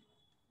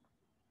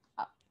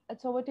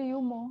 it's over to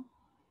you, Mo.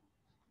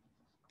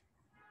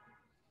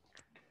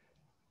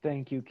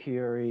 Thank you,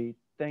 Keyuri.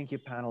 Thank you,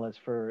 panelists,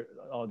 for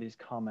all these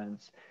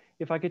comments.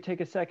 If I could take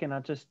a second,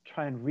 I'll just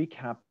try and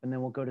recap, and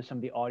then we'll go to some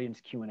of the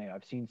audience Q&A.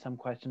 I've seen some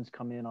questions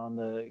come in on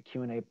the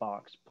Q&A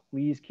box.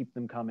 Please keep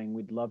them coming.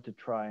 We'd love to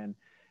try and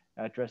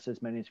address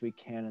as many as we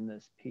can in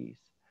this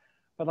piece.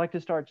 But I'd like to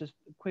start, just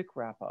a quick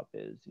wrap up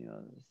is, you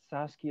know,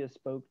 Saskia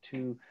spoke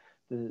to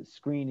the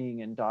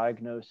screening and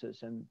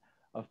diagnosis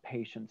of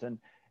patients and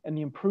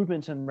the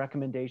improvements and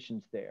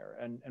recommendations there.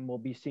 And we'll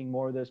be seeing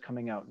more of those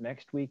coming out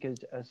next week,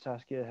 as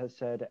Saskia has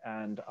said.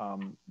 And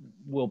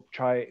we'll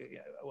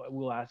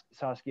ask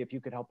Saskia if you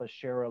could help us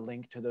share a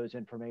link to those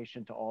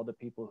information to all the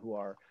people who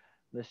are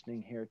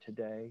listening here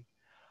today.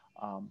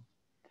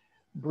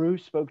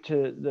 Bruce spoke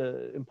to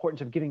the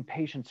importance of giving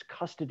patients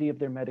custody of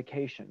their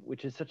medication,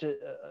 which is such a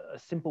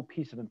simple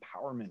piece of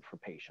empowerment for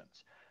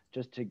patients,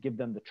 just to give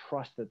them the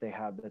trust that they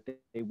have, that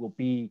they will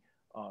be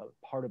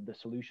part of the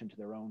solution to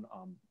their own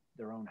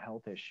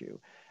health issue.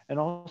 And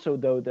also,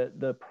 though,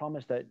 the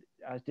promise that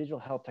as digital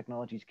health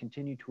technologies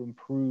continue to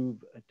improve,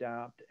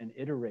 adapt, and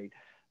iterate,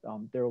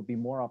 there will be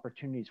more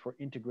opportunities for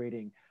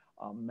integrating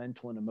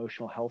mental and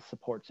emotional health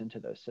supports into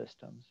those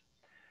systems.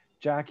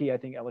 Jackie, I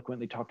think,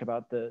 eloquently talked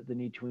about the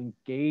need to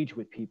engage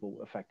with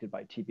people affected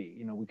by TB.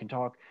 You know, we can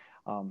talk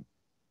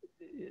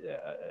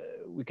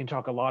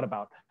a lot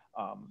about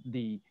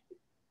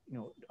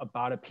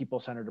about a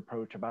people-centered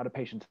approach, about a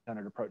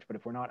patient-centered approach, but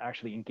if we're not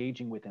actually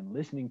engaging with and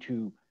listening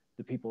to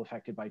the people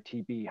affected by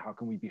TB, how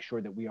can we be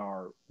sure that we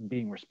are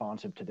being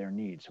responsive to their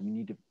needs? So we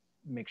need to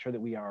make sure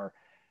that we are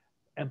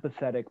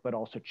empathetic, but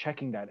also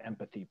checking that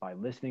empathy by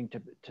listening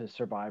to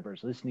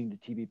survivors, listening to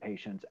TB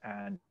patients,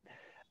 and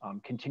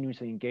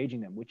continuously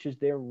engaging them, which is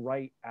their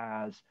right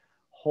as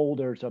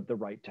holders of the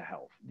right to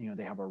health. You know,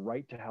 they have a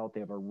right to health,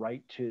 they have a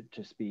right to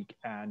speak,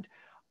 and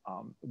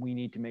we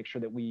need to make sure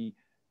that we,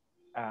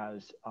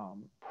 as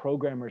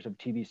programmers of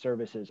TB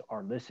services,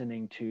 are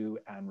listening to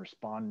and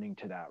responding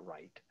to that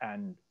right,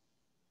 and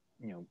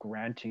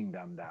granting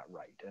them that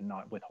right and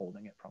not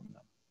withholding it from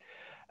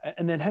them.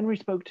 And then Henry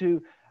spoke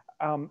to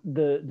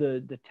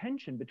the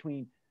tension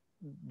between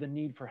the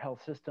need for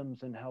health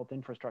systems and health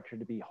infrastructure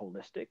to be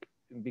holistic,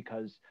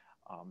 because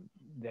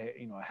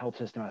a health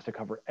system has to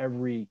cover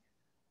every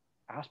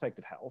aspect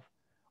of health,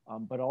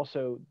 but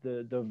also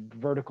the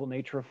vertical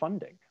nature of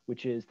funding,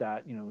 which is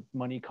that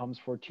money comes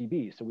for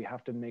TB, so we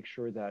have to make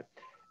sure that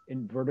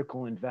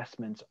vertical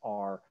investments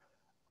are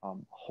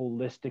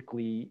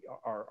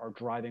are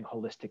driving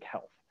holistic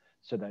health,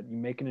 so that you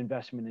make an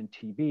investment in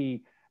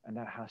TB, and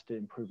that has to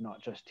improve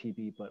not just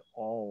TB, but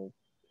all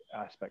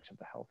aspects of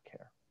the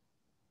healthcare.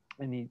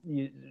 And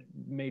you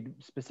made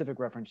specific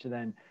reference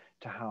to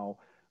how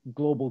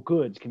global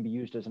goods can be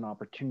used as an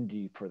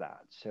opportunity for that.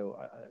 So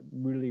I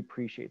really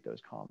appreciate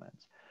those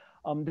comments.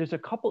 There's a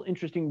couple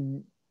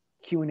interesting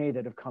Q&A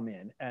that have come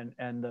in,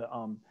 and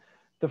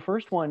the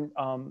first one,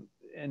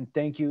 and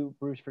thank you,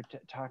 Bruce, for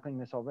tackling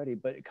this already,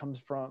 but it comes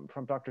from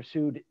Dr.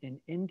 Sood in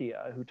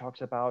India, who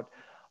talks about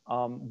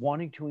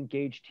wanting to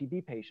engage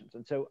TB patients.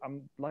 And so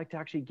I'd like to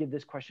actually give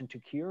this question to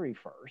Keyuri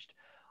first.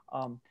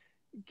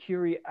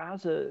 Keyuri,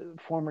 as a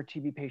former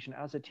TB patient,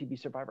 as a TB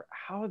survivor,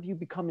 how have you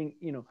becoming,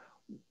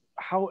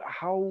 how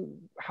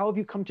have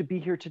you come to be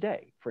here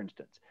today, for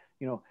instance?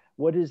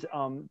 What is,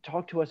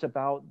 talk to us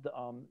about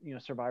the,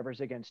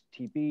 Survivors Against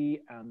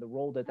TB and the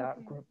role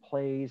that group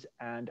plays,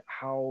 and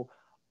how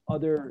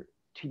other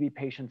TB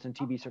patients and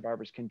TB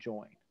survivors can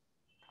join.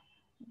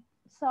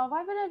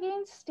 Survivor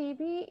Against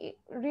TB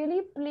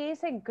really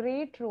plays a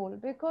great role,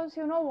 because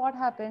what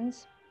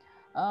happens,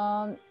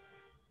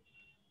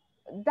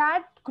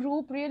 that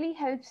group really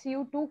helps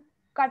you to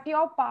cut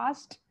your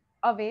past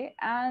away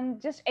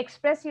and just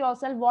express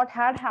yourself what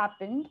had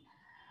happened,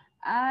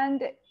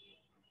 and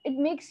it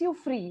makes you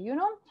free.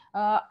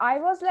 I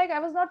was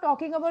not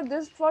talking about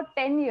this for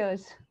 10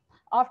 years.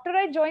 After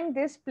I joined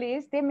this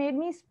place, they made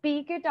me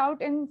speak it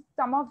out in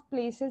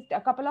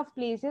a couple of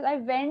places. I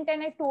went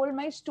and I told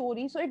my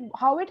story. So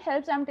how it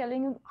helps, I'm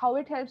telling you how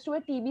it helps to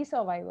a TB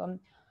survivor.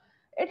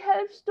 It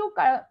helps to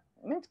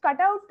cut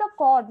out the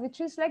cord,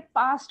 which is like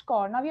past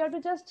cord. Now you have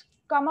to just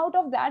come out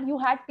of that. You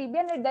had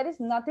TB, and there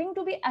is nothing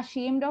to be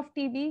ashamed of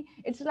TB.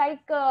 It's like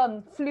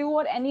flu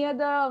or any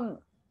other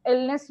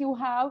illness you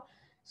have.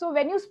 So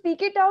when you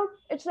speak it out,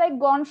 it's like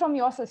gone from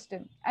your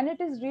system, and it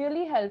is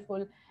really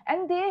helpful.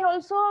 And they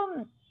also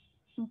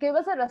give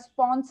us a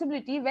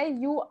responsibility where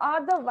you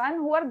are the one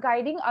who are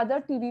guiding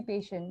other TB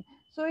patients.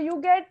 So you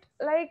get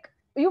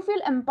you feel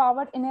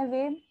empowered in a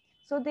way.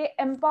 So they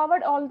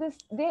empowered all this.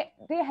 They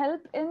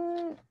help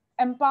in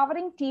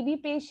empowering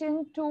TB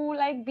patients to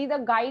be the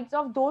guides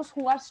of those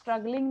who are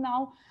struggling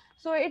now.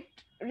 So it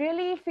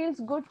really feels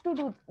good to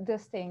do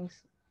these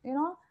things,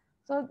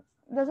 So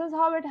this is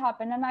how it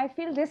happened. And I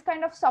feel this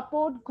kind of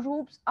support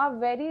groups are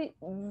very,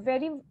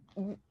 very,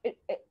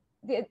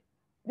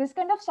 this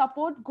kind of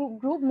support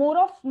group, more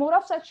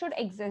of such should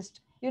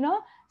exist,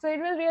 So it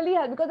will really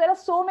help, because there are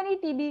so many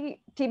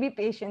TB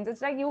patients.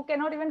 It's like you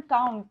cannot even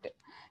count.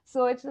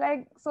 So it's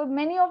so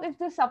many of, if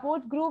the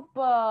support group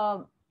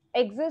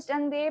exists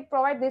and they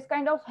provide this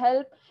kind of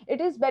help,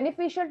 it is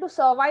beneficial to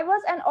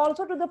survivors and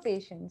also to the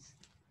patients.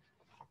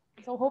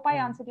 So hope I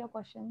answered your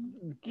question.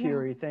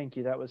 Keyuri, thank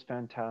you. That was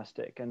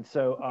fantastic. And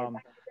so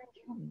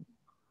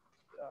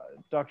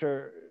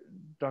Dr.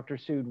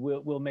 Sood,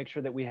 we'll make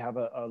sure that we have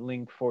a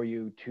link for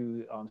you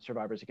to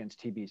Survivors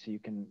Against TB, so you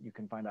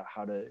can find out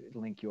how to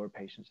link your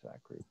patients to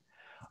that group.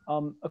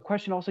 A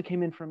question also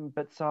came in from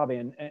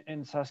Betsabe,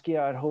 and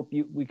Saskia, I hope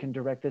we can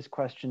direct this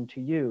question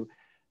to you.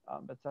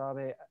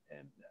 Betsabe,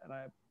 and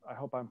I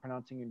hope I'm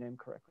pronouncing your name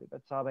correctly.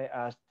 Betsabe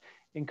asked,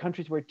 in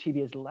countries where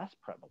TB is less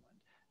prevalent,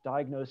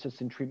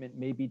 diagnosis and treatment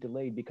may be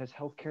delayed because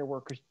healthcare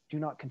workers do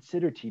not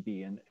consider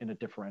TB in a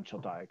differential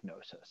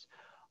diagnosis.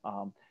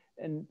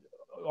 And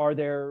are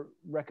there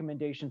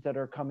recommendations that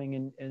are coming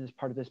in as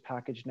part of this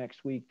package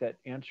next week that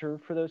answer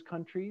for those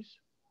countries?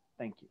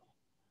 Thank you.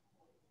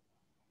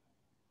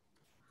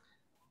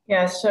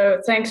 Yeah,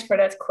 so thanks for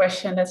that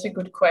question. That's a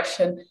good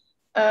question.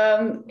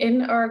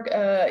 In our,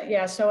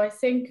 so I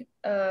think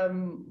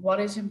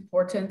what is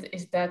important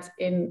is that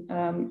in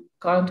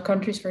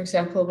countries, for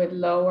example, with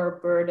lower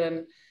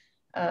burden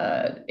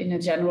in a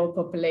general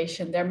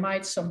population, there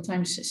might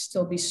sometimes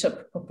still be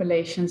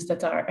subpopulations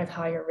that are at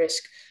higher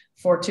risk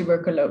for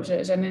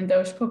tuberculosis. And in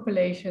those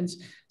populations,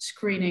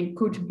 screening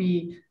could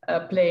be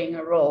playing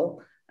a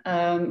role.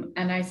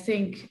 And I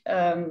think,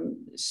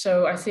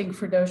 I think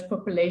for those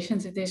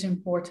populations, it is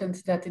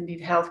important that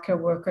indeed healthcare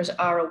workers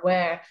are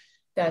aware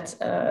that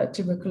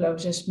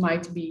tuberculosis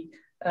might be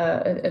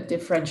a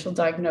differential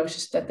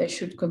diagnosis that they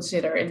should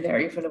consider in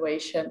their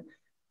evaluation.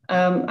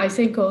 I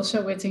think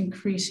also with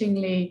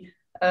increasingly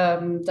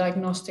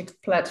diagnostic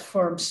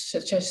platforms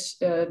such as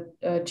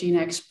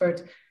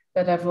GeneXpert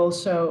that have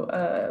also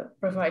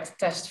provided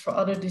tests for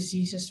other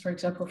diseases, for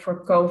example,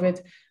 for COVID,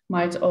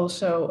 might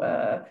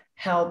also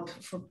help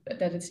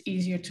that it's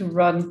easier to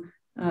run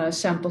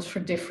samples for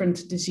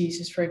different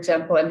diseases, for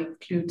example, and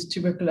include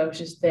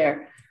tuberculosis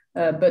there.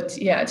 But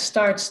yeah, it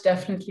starts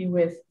definitely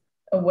with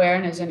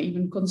awareness and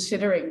even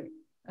considering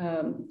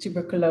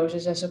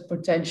tuberculosis as a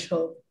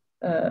potential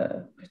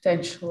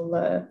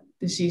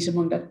disease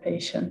among that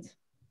patient.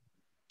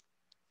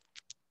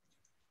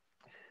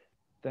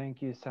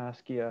 Thank you,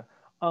 Saskia.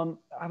 I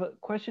have a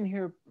question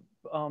here.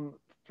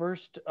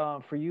 First,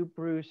 for you,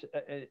 Bruce.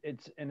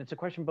 It's a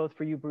question both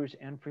for you, Bruce,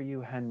 and for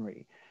you,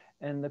 Henry.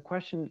 And the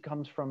question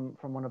comes from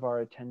one of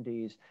our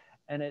attendees,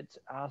 and it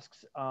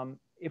asks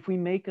if we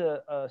make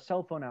a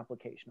cell phone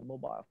application, a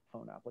mobile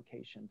phone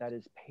application that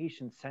is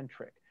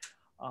patient-centric.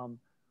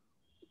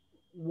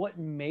 What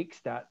makes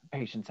that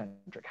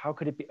patient-centric? How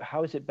could it be?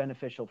 How is it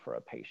beneficial for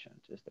a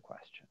patient? Is the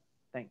question.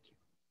 Thank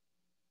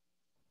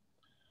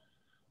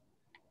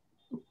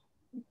you.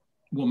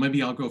 Well,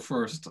 maybe I'll go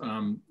first.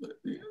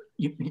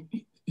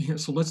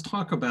 So let's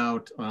talk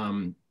about,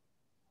 there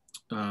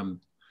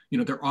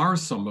are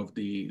some of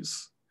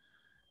these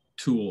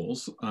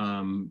tools.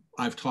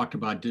 I've talked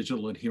about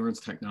digital adherence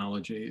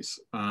technologies.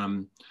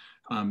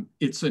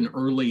 It's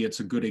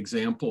a good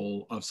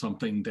example of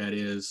something that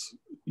is,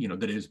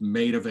 that is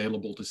made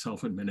available to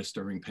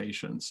self-administering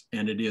patients.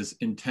 And it is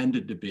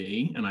intended to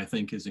be, and I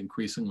think is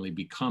increasingly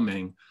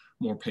becoming,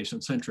 more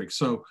patient-centric.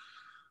 So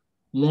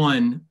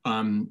one,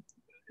 I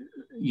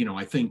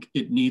think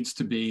it needs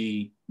to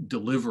be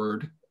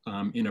delivered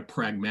in a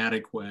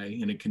pragmatic way,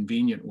 in a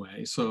convenient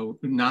way. So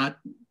not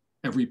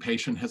every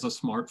patient has a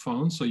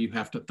smartphone, so you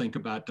have to think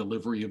about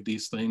delivery of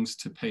these things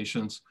to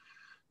patients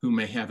who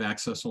may have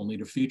access only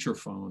to feature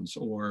phones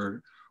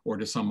or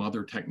to some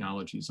other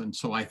technologies. And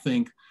so I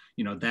think,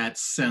 that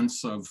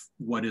sense of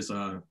what is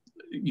a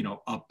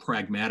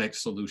pragmatic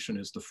solution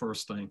is the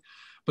first thing.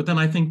 But then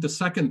I think the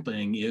second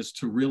thing is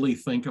to really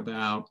think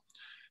about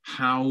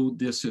how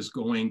this is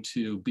going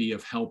to be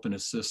of help and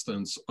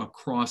assistance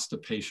across the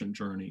patient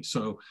journey.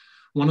 So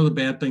one of the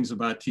bad things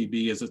about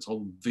TB is it's a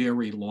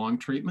very long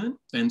treatment.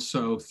 And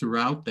so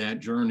throughout that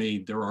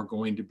journey, there are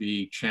going to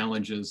be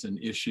challenges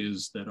and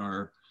issues that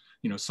are,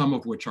 some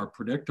of which are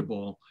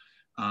predictable,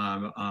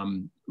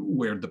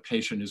 where the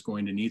patient is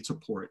going to need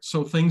support.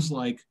 So things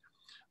like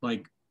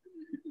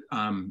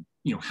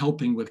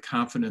helping with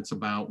confidence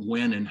about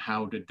when and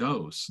how to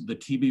dose. The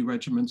TB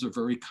regimens are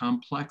very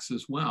complex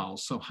as well.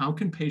 So how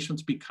can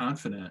patients be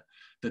confident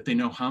that they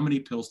know how many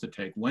pills to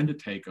take, when to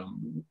take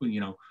them,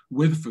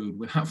 with food,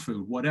 without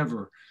food,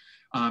 whatever.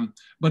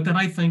 But then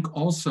I think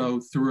also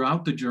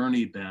throughout the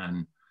journey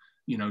then,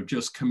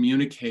 just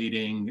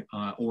communicating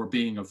or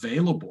being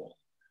available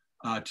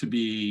to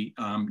be,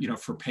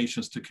 for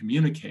patients to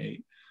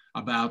communicate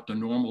about the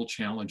normal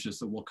challenges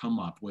that will come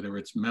up, whether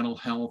it's mental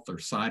health or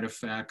side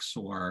effects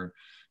or,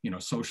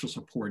 social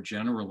support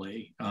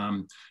generally.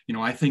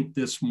 I think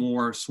this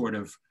more sort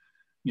of,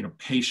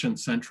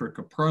 patient-centric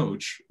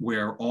approach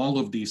where all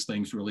of these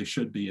things really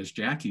should be, as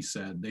Jackie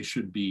said, they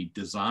should be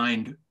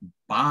designed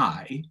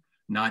by,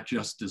 not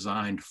just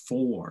designed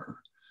for,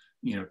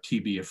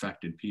 TB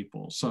affected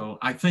people. So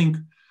I think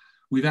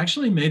we've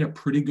actually made a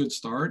pretty good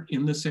start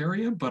in this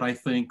area, but I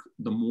think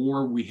the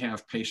more we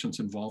have patients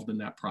involved in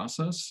that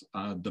process,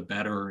 the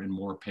better and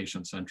more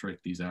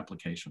patient-centric these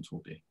applications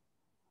will be.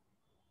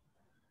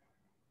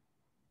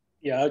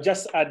 Yeah, I'll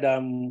just add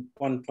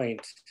one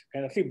point.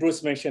 And I think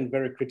Bruce mentioned a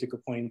very critical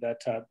point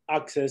that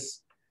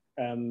access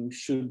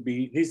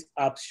these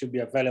apps should be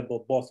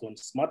available both on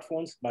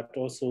smartphones, but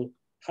also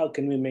how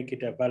can we make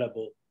it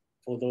available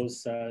for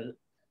those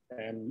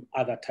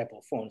other type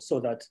of phones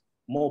so that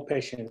more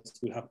patients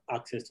will have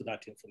access to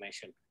that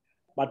information.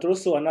 But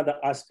also another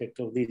aspect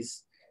of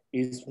this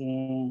is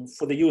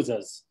for the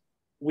users,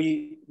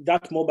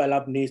 that mobile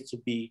app needs to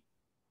be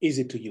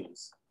easy to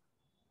use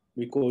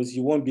because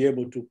you won't be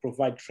able to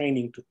provide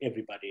training to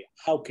everybody.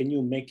 How can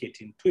you make it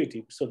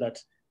intuitive so that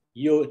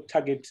your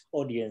target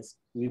audience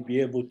will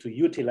be able to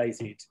utilize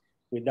it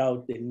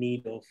without the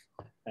need of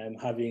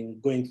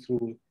going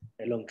through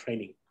a long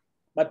training?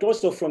 But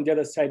also from the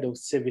other side of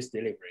service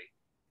delivery,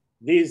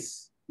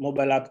 this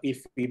mobile app,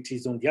 if it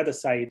is on the other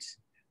side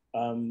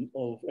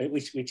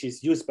which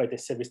is used by the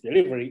service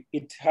delivery,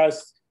 it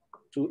has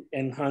to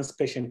enhance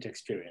patient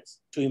experience,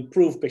 to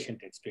improve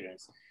patient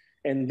experience.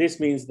 And this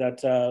means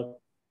that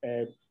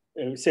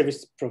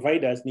service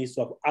providers need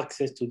to have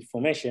access to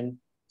information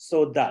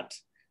so that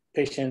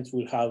patients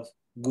will have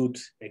good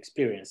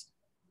experience.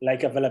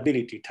 Like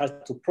availability, it has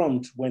to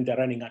prompt when they're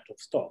running out of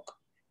stock.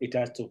 It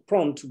has to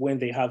prompt when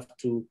they have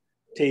to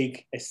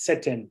take a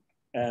certain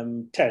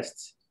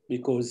test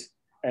because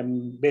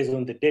based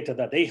on the data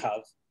that they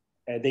have,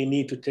 they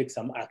need to take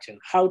some action.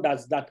 How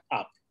does that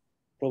app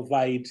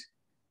provide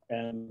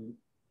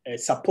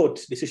support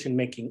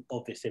decision-making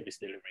of the service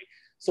delivery?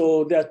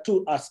 So there are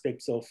two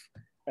aspects of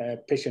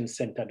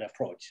patient-centered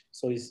approach.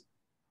 So it's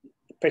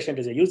patient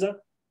as a user,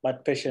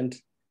 but patient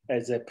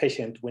as a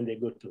patient when they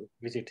go to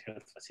visit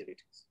health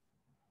facilities.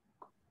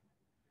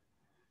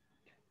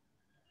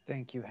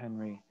 Thank you,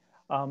 Henry.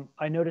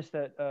 I noticed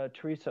that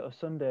Teresa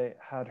Osunde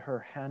had her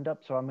hand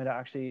up, so I'm going to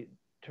actually,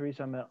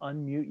 Teresa, I'm going to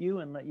unmute you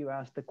and let you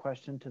ask the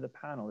question to the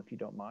panel, if you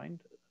don't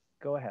mind.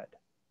 Go ahead.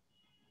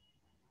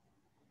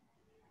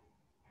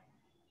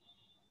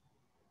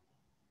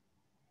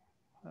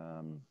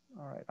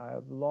 All right, I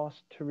have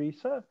lost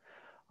Teresa.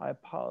 I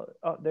apologize.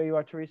 Oh, there you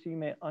are, Teresa. You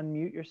may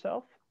unmute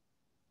yourself.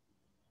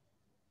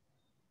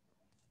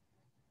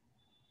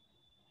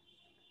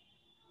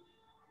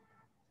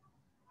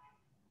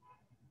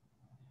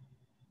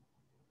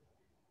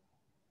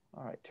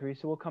 All right,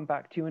 Teresa, we'll come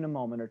back to you in a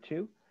moment or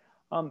two.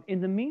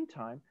 In the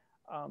meantime,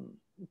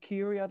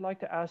 Keyuri, I'd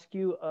like to ask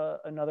you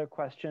another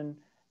question,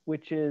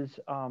 which is,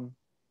 and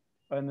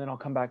then I'll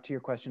come back to your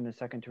question in a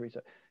second,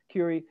 Teresa.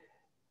 Keyuri,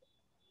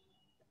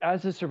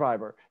 as a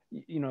survivor,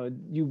 you know,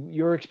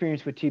 your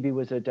experience with TB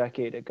was a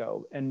decade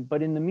ago,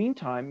 but in the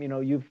meantime, you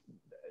know, you've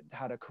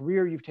had a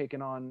career, you've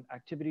taken on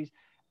activities,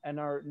 and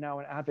are now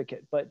an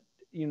advocate. But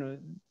you know,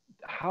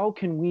 how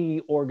can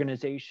we,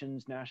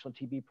 organizations, national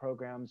TB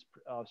programs,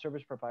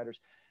 service providers,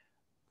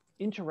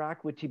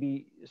 interact with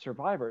TB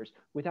survivors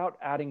without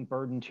adding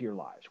burden to your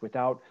lives,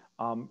 without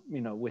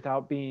you know,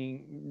 without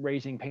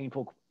raising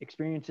painful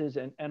experiences,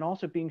 and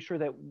also being sure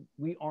that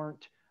we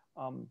aren't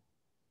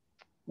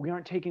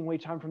taking away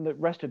time from the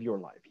rest of your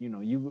life. You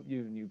know,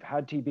 you've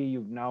had TB,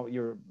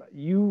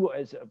 you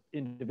as an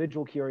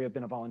individual, Keyuri, have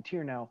been a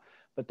volunteer now,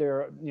 but there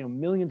are, you know,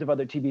 millions of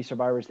other TB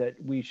survivors that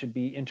we should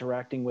be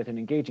interacting with and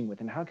engaging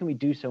with. And how can we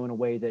do so in a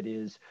way that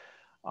is,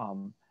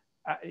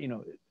 you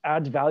know,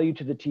 adds value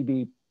to the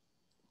TB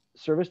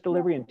service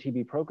delivery and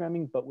TB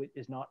programming, but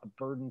is not a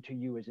burden to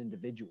you as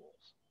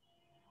individuals?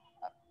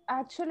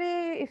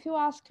 Actually, if you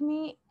ask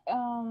me,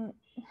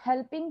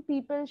 helping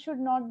people should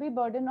not be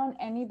burden on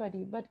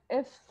anybody. But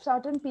if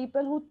certain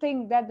people who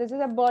think that this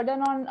is a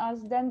burden on us,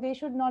 then they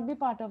should not be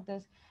part of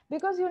this.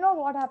 Because you know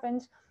what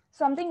happens?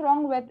 Something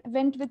wrong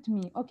went with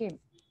me. Okay,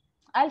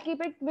 I'll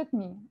keep it with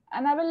me,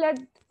 and I will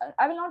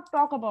not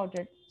talk about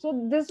it.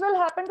 So this will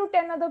happen to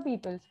 10 other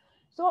people.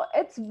 So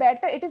it's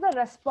better. It is a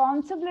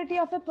responsibility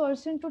of a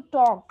person to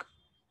talk.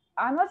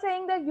 I'm not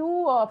saying that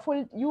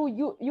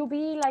you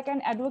be like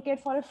an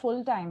advocate for a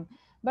full time,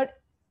 but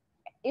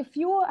if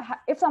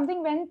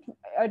something went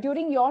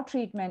during your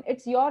treatment,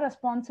 it's your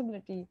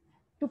responsibility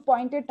to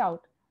point it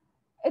out.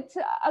 It's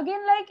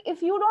again, like,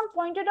 if you don't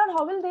point it out,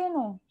 how will they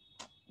know?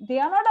 They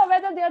are not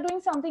aware that they are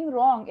doing something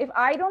wrong. If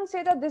I don't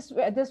say that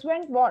this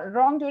went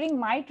wrong during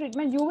my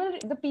treatment,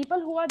 the people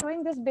who are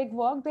doing this big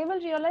work, they will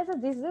realize that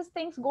this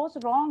things goes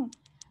wrong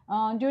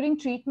during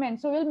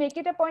treatment. So we'll make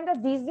it a point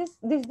that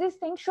these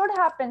things should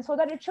happen so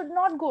that it should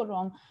not go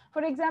wrong.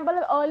 For example,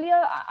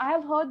 earlier I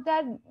have heard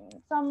that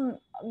some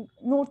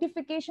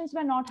notifications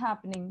were not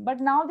happening, but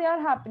now they are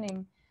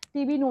happening.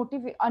 TB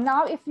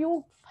now if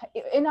you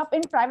in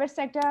private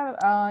sector,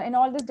 in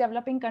all this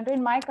developing country,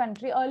 in my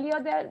country, earlier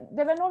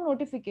there were no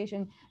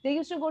notification. They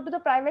used to go to the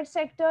private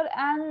sector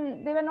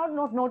and they were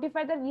not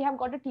notified that we have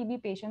got a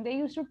TB patient. They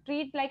used to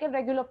treat like a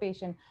regular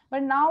patient.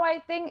 But now I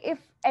think if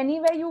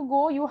anywhere you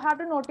go, you have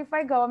to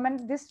notify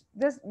government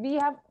we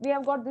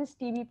have got this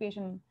TB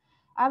patient.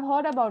 I've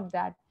heard about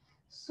that.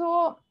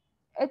 So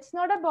it's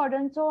not a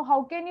burden. So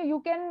how can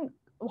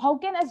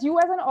as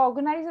an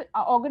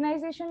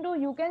organization do?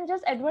 You can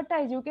just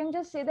advertise. You can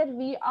just say that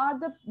we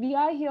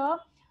are here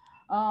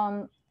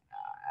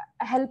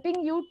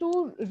helping you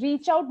to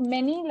reach out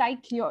many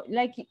like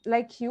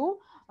you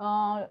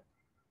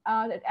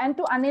and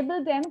to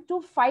enable them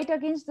to fight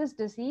against this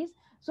disease.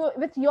 So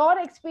with your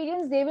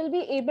experience, they will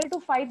be able to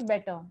fight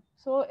better.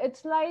 So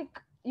it's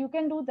like, you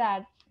can do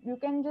that. You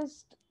can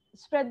just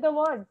spread the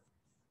word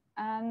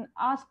and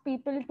ask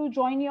people to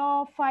join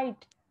your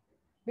fight.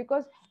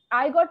 Because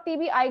I got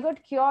TB, I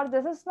got cured.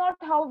 This is not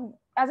how,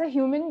 as a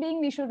human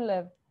being, we should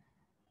live.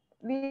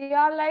 We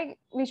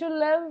should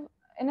live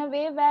in a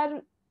way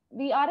where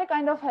we are a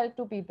kind of help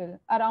to people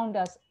around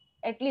us.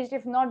 At least,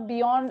 if not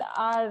beyond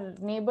our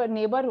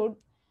neighborhood,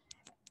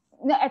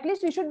 at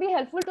least we should be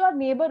helpful to our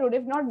neighborhood,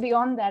 if not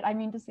beyond that, I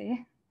mean to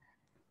say.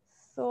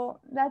 So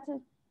that's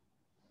it.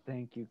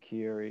 Thank you,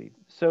 Keyuri.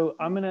 So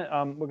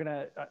we're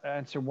gonna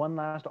answer one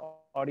last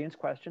audience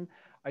question.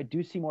 I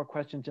do see more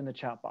questions in the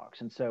chat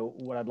box, and so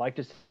what I'd like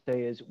to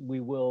say is we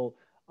will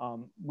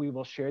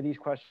share these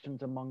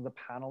questions among the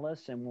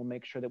panelists, and we'll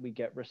make sure that we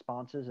get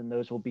responses, and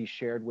those will be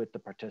shared with the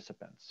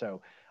participants.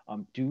 So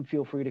do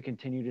feel free to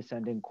continue to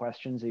send in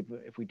questions.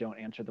 If we don't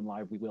answer them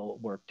live, we will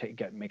work to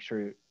make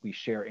sure we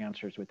share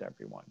answers with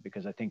everyone,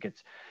 because I think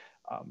it's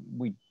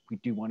we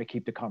do want to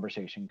keep the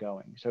conversation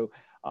going. So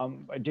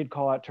I did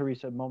call out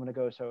Teresa a moment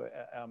ago, so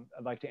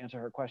I'd like to answer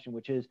her question,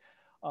 which is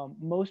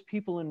most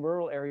people in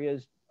rural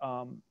areas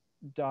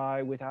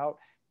die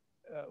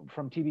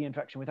from TB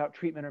infection without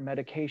treatment or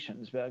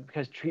medications,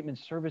 because treatment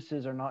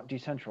services are not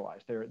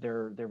decentralized.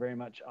 They're very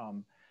much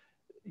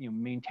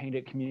maintained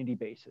at community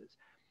bases.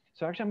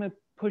 So actually, I'm going to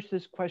push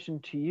this question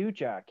to you,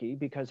 Jackie,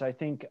 because I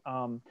think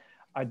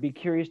I'd be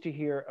curious to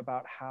hear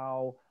about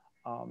how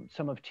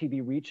some of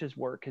TB Reach's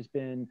work has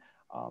been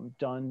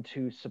done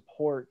to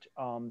support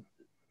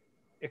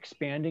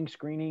expanding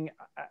screening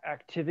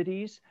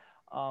activities.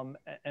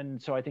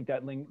 And so I think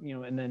that link,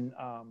 and then,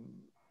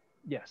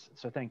 yes,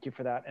 so thank you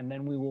for that. And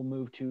then we will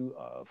move to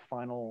a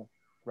final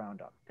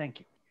roundup. Thank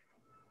you.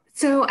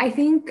 So I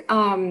think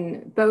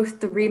both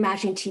the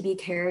Reimagining TB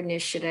Care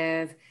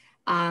Initiative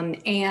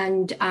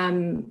and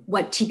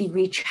what TB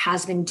Reach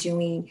has been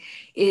doing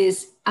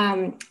is,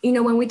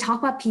 when we talk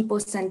about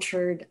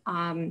people-centered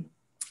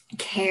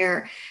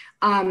care,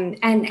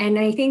 and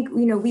I think,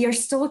 we are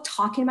still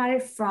talking about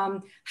it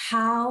from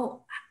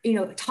how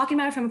talking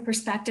about it from a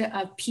perspective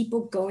of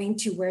people going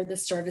to where the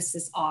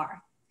services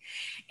are.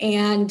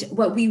 And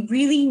what we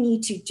really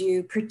need to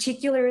do,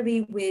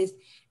 particularly with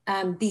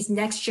these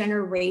next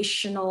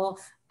generational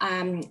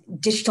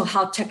digital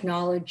health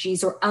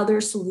technologies or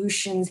other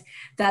solutions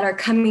that are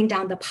coming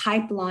down the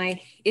pipeline,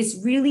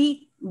 is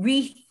really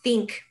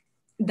rethink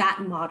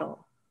that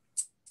model,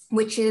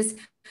 which is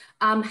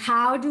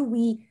how do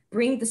we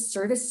bring the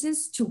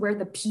services to where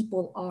the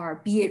people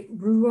are, be it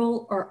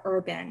rural or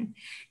urban.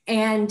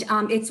 And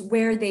it's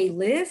where they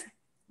live,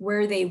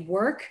 where they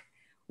work,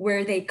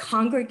 where they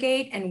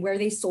congregate, and where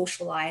they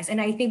socialize.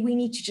 And I think we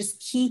need to just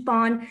keep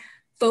on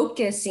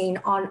focusing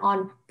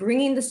on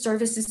bringing the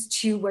services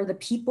to where the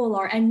people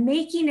are and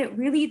making it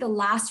really the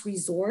last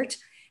resort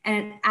and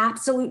an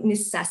absolute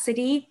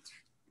necessity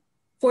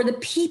for the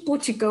people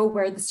to go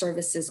where the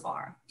services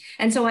are.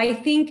 And so I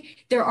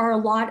think there are a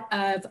lot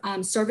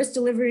of service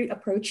delivery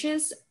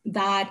approaches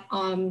that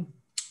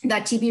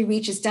that TB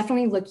Reach is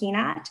definitely looking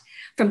at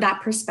from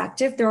that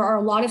perspective. There are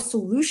a lot of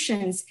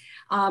solutions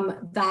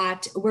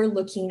that we're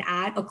looking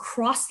at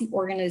across the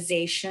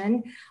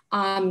organization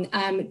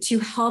to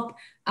help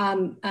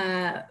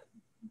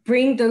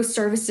bring those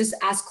services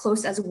as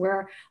close as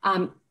where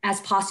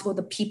as possible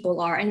the people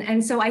are.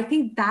 And so I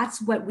think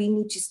that's what we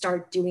need to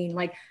start doing,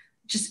 like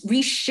just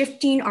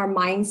reshifting our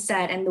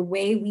mindset and the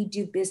way we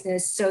do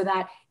business so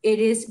that it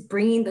is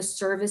bringing the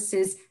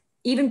services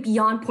even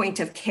beyond point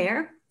of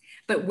care,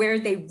 but where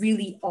they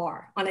really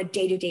are on a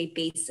day-to-day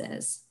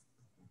basis.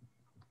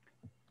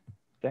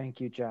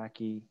 Thank you,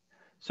 Jackie.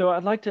 So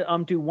I'd like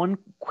to do one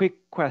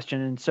quick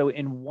question. And so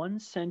in one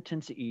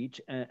sentence each,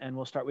 and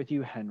we'll start with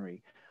you,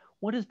 Henry,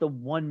 what is the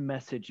one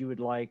message you would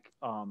like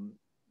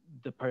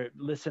the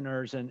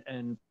listeners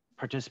and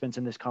participants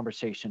in this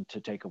conversation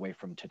to take away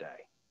from today?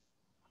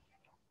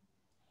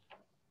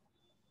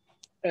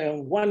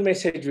 One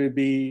message will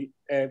be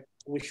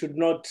we should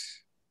not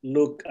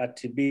look at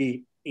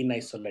TB in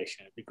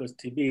isolation, because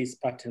TB is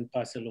part and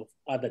parcel of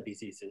other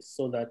diseases,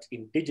 so that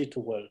in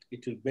digital world,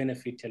 it will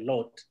benefit a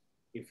lot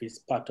if it's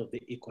part of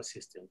the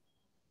ecosystem.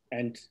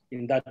 And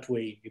in that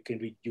way, you can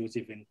reduce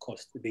even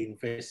cost, the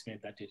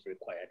investment that is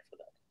required for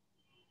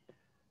that.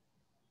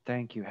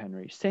 Thank you,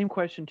 Henry. Same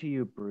question to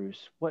you,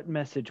 Bruce. What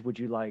message would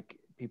you like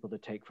people to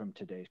take from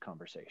today's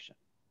conversation?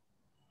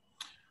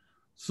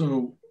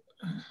 So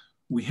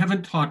we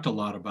haven't talked a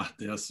lot about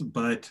this,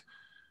 but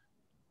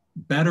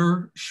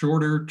better,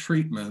 shorter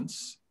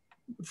treatments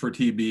for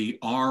TB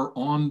are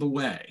on the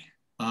way,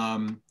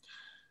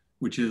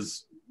 which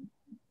is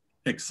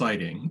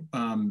exciting.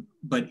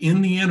 But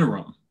in the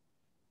interim,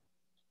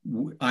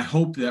 I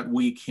hope that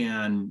we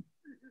can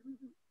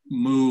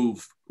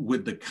move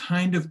with the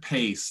kind of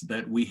pace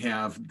that we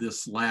have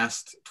this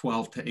last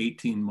 12 to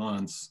 18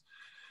 months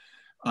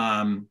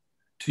to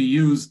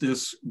use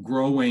this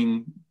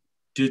growing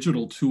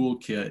digital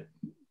toolkit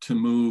to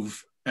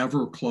move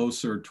ever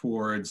closer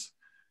towards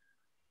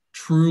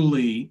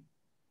truly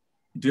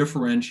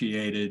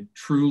differentiated,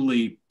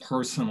 truly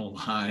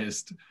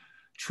personalized,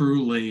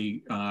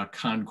 truly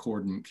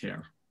concordant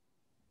care.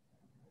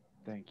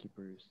 Thank you,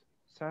 Bruce.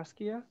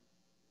 Saskia?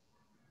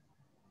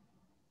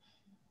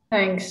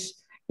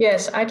 Thanks.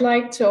 Yes, I'd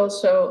like to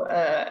also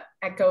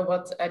echo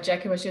what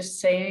Jackie was just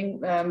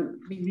saying.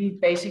 We need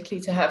basically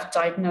to have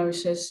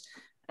diagnosis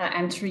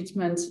and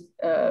treatment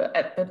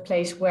at the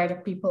place where the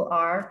people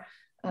are.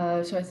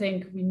 So I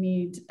think we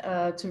need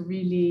to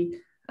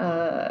really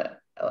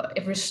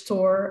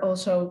restore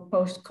also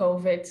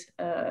post-COVID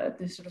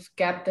the sort of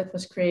gap that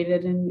was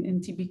created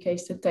in TB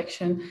case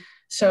detection.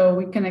 So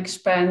we can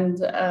expand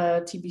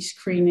TB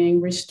screening,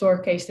 restore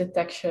case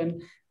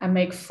detection, and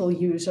make full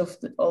use of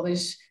all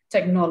this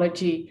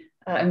technology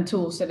and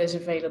tools that is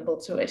available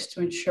to us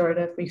to ensure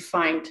that we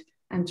find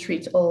and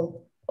treat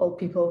all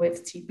people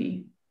with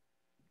TB.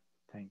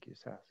 Thank you,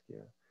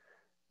 Saskia.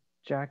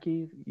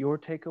 Jackie, your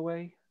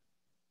takeaway?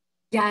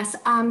 Yes,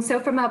 so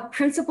from a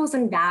principles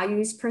and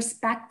values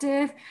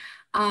perspective,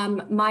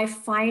 my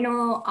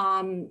final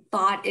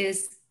thought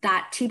is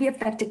that TB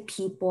affected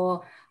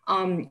people,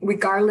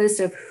 regardless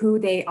of who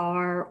they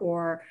are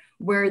or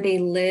where they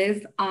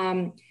live,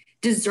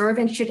 deserve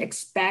and should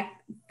expect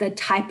the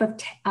type of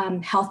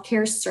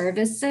healthcare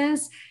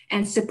services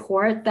and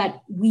support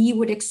that we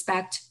would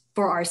expect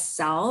for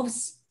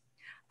ourselves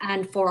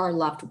and for our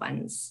loved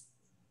ones.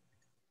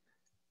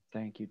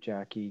 Thank you,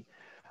 Jackie.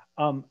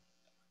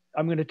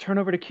 I'm going to turn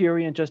over to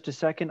Keyuri in just a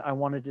second. I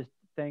wanted to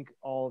thank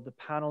all of the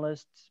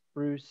panelists,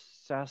 Bruce,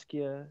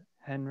 Saskia,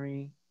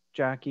 Henry,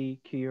 Jackie,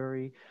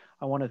 Keyuri.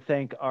 I want to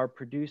thank our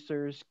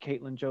producers,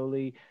 Caitlin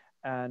Jolie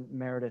and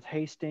Meredith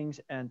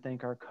Hastings, and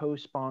thank our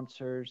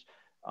co-sponsors,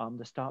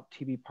 the Stop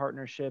TB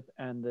Partnership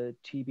and the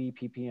TB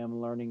PPM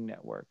Learning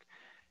Network.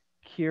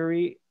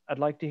 Keyuri, I'd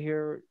like to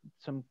hear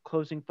some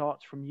closing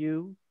thoughts from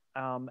you,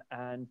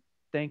 and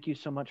thank you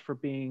so much for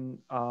being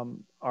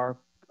our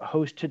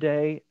host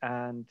today,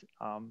 and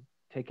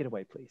take it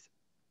away, please.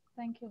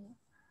 Thank you.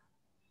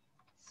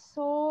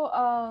 So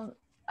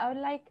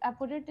I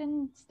put it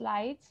in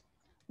slides.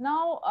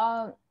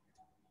 Now,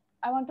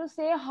 I want to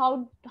say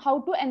how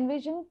to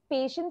envision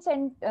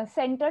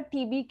patient-centered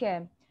TB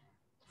care.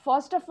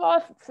 First of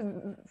all,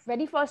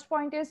 very first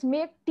point is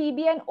make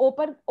TB an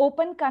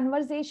open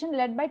conversation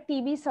led by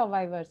TB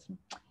survivors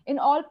in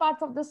all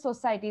parts of the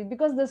society,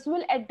 because this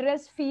will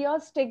address fear,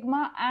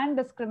 stigma, and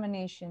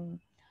discrimination.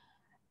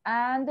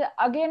 And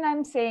again,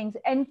 I'm saying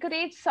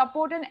encourage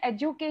support and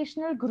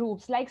educational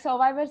groups like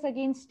Survivors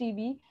Against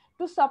TB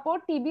to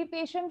support TB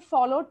patient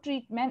follow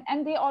treatment,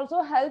 and they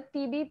also help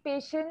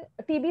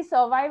TB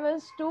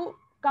survivors to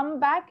come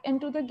back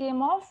into the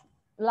game of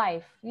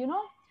life, you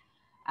know.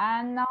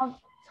 And now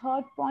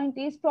third point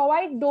is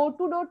provide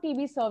door-to-door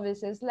TB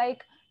services,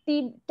 like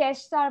TB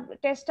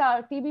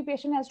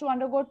patient has to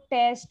undergo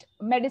test,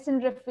 medicine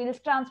refills,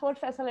 transport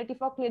facility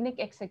for clinic,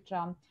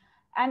 etc.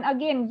 And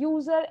again,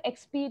 user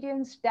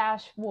experience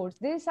dashboards.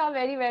 These are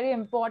very, very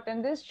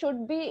important. This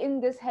should be in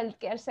this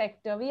healthcare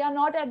sector. We are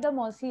not at the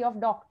mercy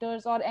of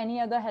doctors or any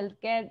other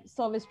healthcare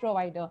service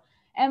provider.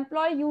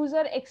 Employ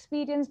user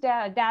experience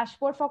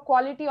dashboard for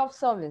quality of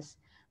service.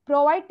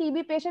 Provide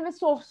TB patient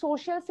with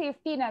social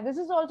safety net. This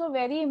is also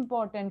very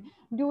important.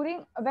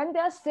 When they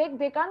are sick,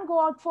 they can't go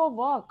out for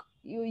work.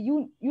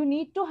 You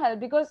need to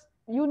help, because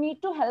you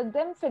need to help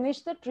them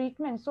finish the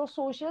treatment. So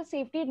social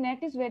safety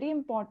net is very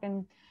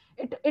important.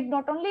 It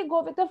not only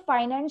go with the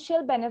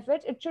financial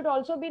benefits, it should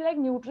also be like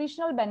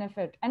nutritional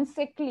benefit and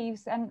sick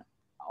leaves and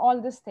all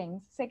these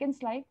things. Second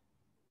slide.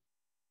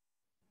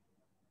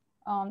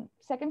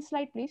 Second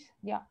slide, please.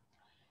 Yeah.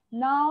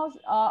 Now,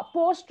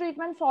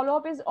 post-treatment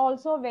follow-up is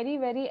also very,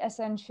 very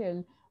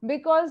essential,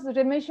 because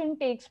remission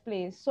takes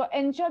place. So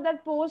ensure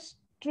that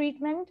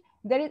post-treatment,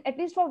 there is at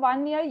least for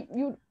 1 year,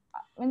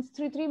 means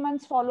three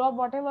months follow-up,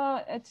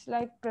 whatever it's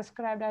like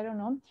prescribed, I don't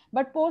know.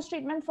 But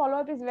post-treatment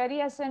follow-up is very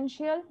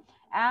essential.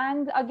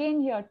 And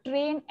again here,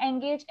 train,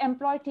 engage,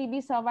 employ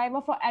TB survivor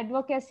for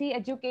advocacy,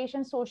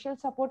 education, social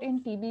support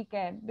in TB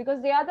care,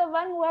 because they are the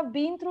one who have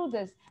been through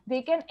this.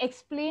 They can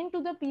explain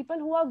to the people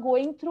who are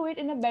going through it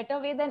in a better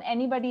way than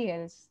anybody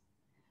else,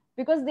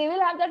 because they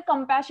will have that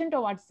compassion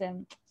towards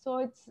them. So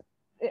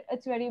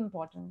it's very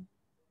important.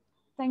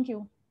 Thank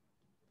you.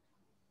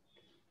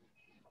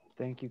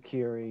 Thank you,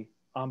 Keyuri.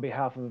 On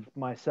behalf of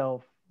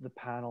myself, the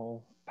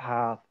panel,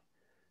 PATH,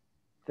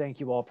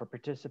 thank you all for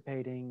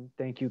participating.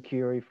 Thank you,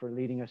 Keyuri, for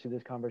leading us through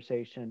this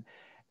conversation.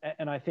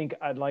 And I think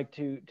I'd like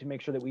to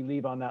make sure that we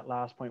leave on that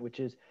last point, which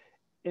is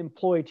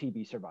employ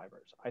TB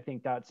survivors. I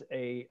think that's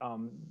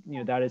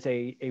that is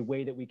a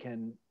way that we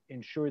can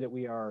ensure that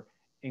we are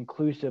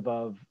inclusive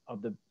of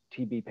the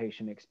TB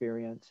patient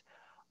experience.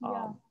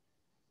 Yeah.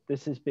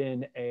 This has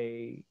been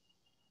a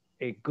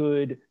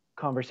good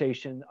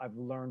conversation. I've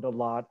learned a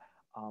lot.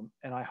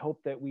 And I hope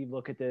that we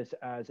look at this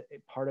as a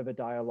part of a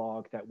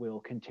dialogue that will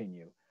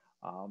continue.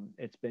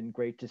 It's been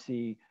great to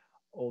see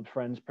old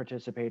friends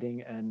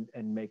participating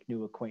and make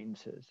new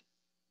acquaintances.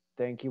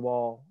 Thank you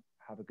all.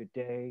 Have a good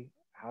day.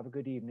 Have a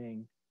good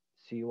evening.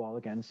 See you all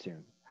again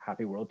soon.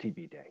 Happy World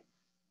TB Day.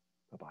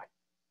 Bye-bye.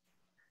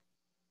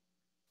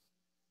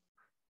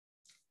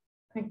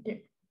 Thank you.